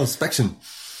happened. Oh, inspection.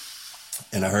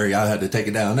 In a hurry, I had to take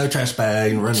it down. No trash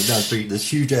bag and run it down the street.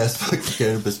 This huge ass fucking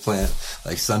cannabis plant,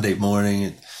 like Sunday morning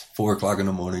at 4:00 in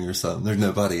the morning or something. There's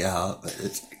nobody out. But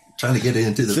it's trying to get it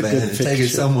into the van and take it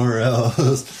somewhere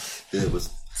else.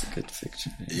 It's a good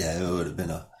picture. Yeah, it would have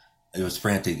been it was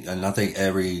frantic. And I think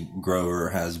every grower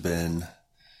has been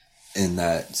in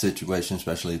that situation,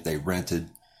 especially if they rented.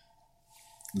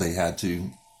 They had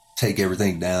to take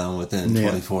everything down within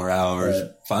 24 hours,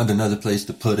 find another place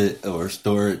to put it or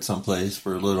store it someplace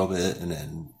for a little bit and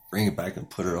then bring it back and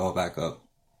put it all back up.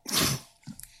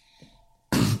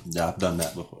 Yeah, I've done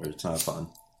that before. It's not fun.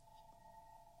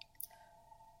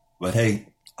 But hey,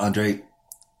 Andre,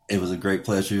 it was a great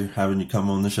pleasure having you come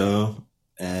on the show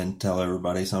and tell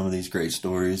everybody some of these great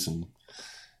stories. And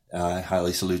I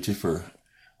highly salute you for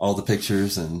all the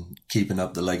pictures and keeping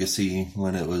up the legacy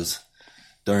when it was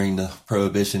during the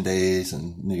Prohibition days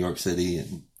in New York City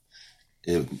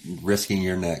and risking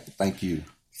your neck. Thank you.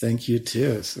 Thank you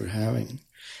too for having.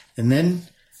 And then,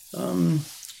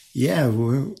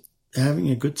 we're having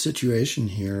a good situation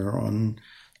here on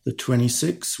the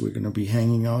 26th. We're going to be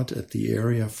hanging out at the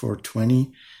Area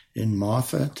 420 in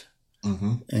Moffat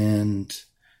and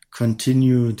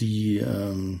continue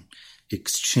the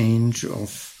exchange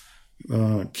of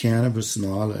cannabis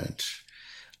knowledge.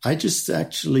 I just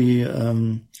actually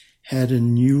had a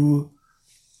new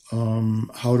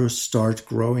how to start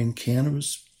growing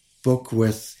cannabis book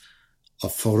with a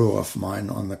photo of mine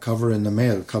on the cover in the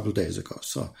mail a couple of days ago.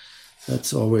 So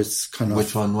that's always kind of...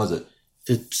 Which one was it?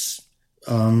 It's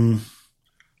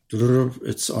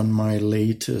it's on my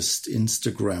latest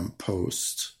Instagram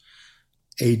post.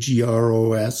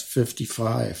 AGROS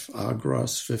 55,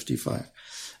 Agros 55.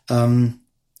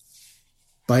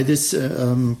 By this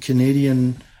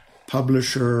Canadian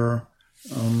publisher,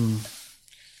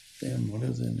 what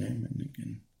is their name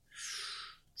again?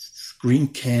 Green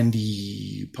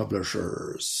Candy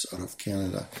Publishers out of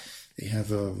Canada. They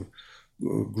have a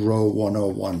Grow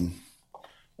 101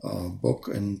 book,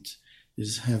 and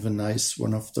is have a nice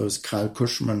one of those Kyle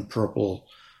Cushman purple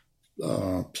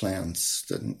plants.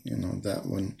 That that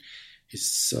one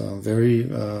is very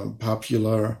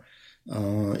popular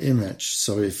image.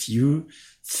 So if you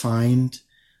find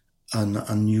an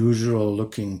unusual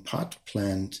looking pot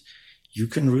plant, you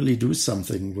can really do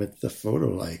something with the photo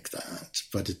like that,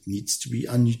 but it needs to be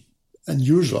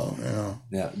unusual.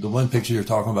 Yeah, the one picture you're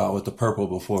talking about with the purple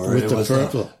before. With the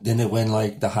purple. Didn't it win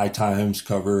like the High Times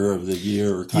cover of the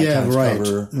year or High Times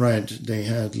cover? Right. They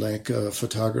had like a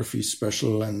photography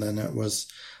special, and then it was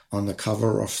on the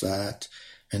cover of that,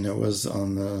 and it was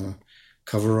on the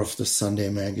cover of the Sunday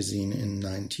magazine in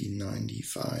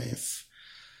 1995.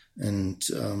 And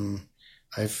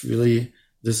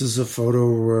this is a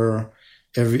photo where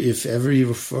every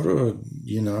photo,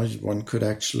 one could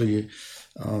actually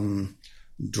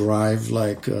drive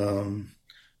like a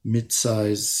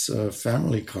mid-size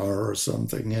family car or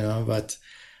something, but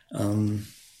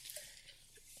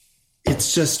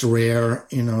it's just rare,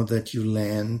 that you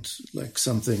land like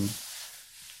something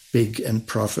big and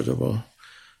profitable.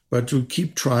 But you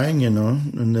keep trying,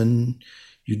 and then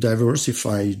you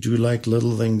diversify. You do like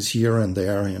little things here and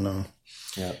there,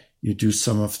 Yeah. You do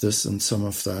some of this and some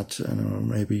of that,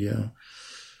 maybe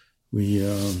we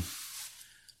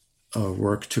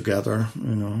work together,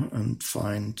 and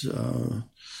find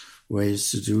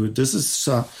ways to do it.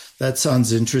 That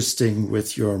sounds interesting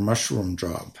with your mushroom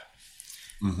job.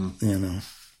 Mm-hmm.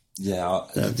 Yeah,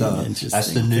 that'd be an interesting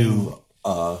that's the new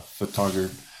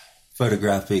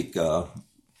photographic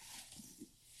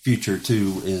future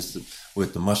too, is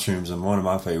with the mushrooms, and one of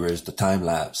my favorites is the time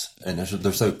lapse, and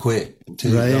they're so quick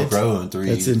too. Right. They'll grow in 4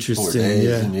 days, and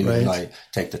you can like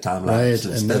take the time lapse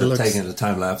instead of taking the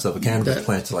time lapse of a cannabis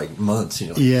plant like months.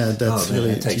 Yeah, that's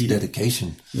really it takes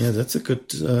dedication. Yeah, that's a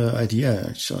good idea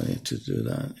actually to do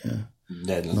that. Yeah.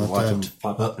 Watch them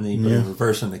pop up and then put it in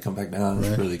reverse and they come back down.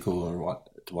 It's really cool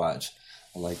to watch.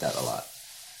 I like that a lot.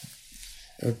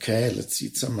 Okay, let's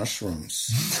eat some mushrooms.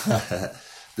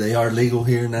 They are legal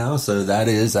here now, so that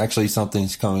is actually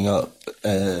something's coming up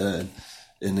in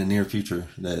the near future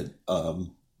that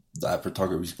that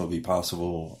photography is going to be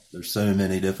possible. There's so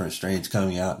many different strains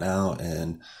coming out now,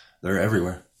 and they're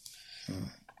everywhere.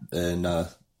 And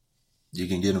you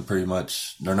can get them pretty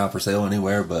much. They're not for sale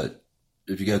anywhere, but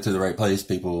if you go to the right place,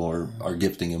 people are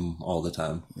gifting them all the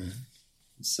time.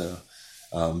 So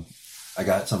I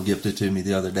got some gifted to me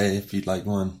the other day. If you'd like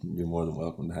one, you're more than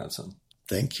welcome to have some.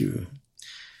 Thank you.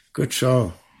 Good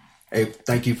show. Hey,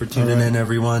 thank you for tuning in,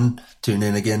 everyone. Tune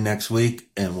in again next week,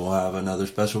 and we'll have another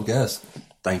special guest.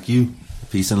 Thank you.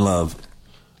 Peace and love.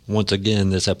 Once again,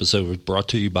 this episode was brought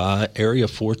to you by Area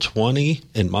 420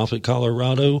 in Moffett,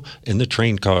 Colorado, and the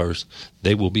Train Cars.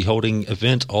 They will be holding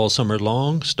events all summer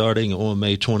long, starting on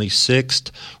May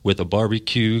 26th, with a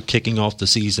barbecue kicking off the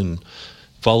season,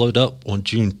 followed up on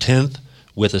June 10th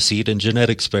with a seed and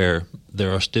genetics fair.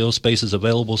 There are still spaces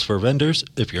available for vendors.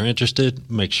 If you're interested,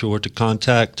 make sure to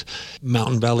contact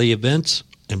Mountain Valley Events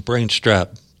and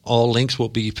Brainstrap. All links will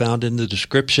be found in the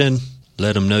description.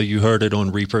 Let them know you heard it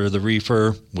on Reefer the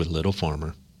Reefer with Little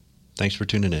Farmer. Thanks for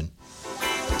tuning in.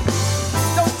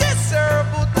 Don't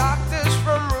discernible doctors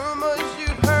from rumors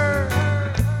you heard.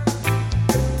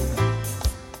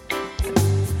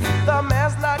 The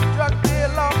man's not drug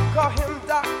dealer, call him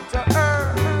Dr.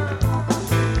 Herb.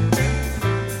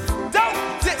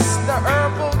 Don't diss the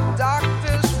herbal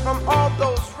doctors from all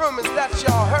those rumors that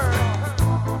y'all heard.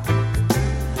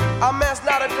 Our man's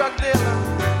not a drug dealer,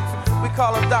 we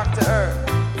call him Dr. Herb.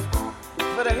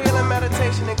 For the healing,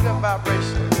 meditation, and good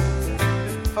vibration.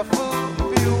 For food,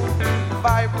 fuel,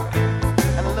 fiber,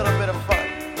 and a little bit of fun.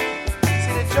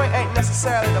 See, the joint ain't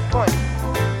necessarily the point,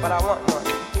 but I want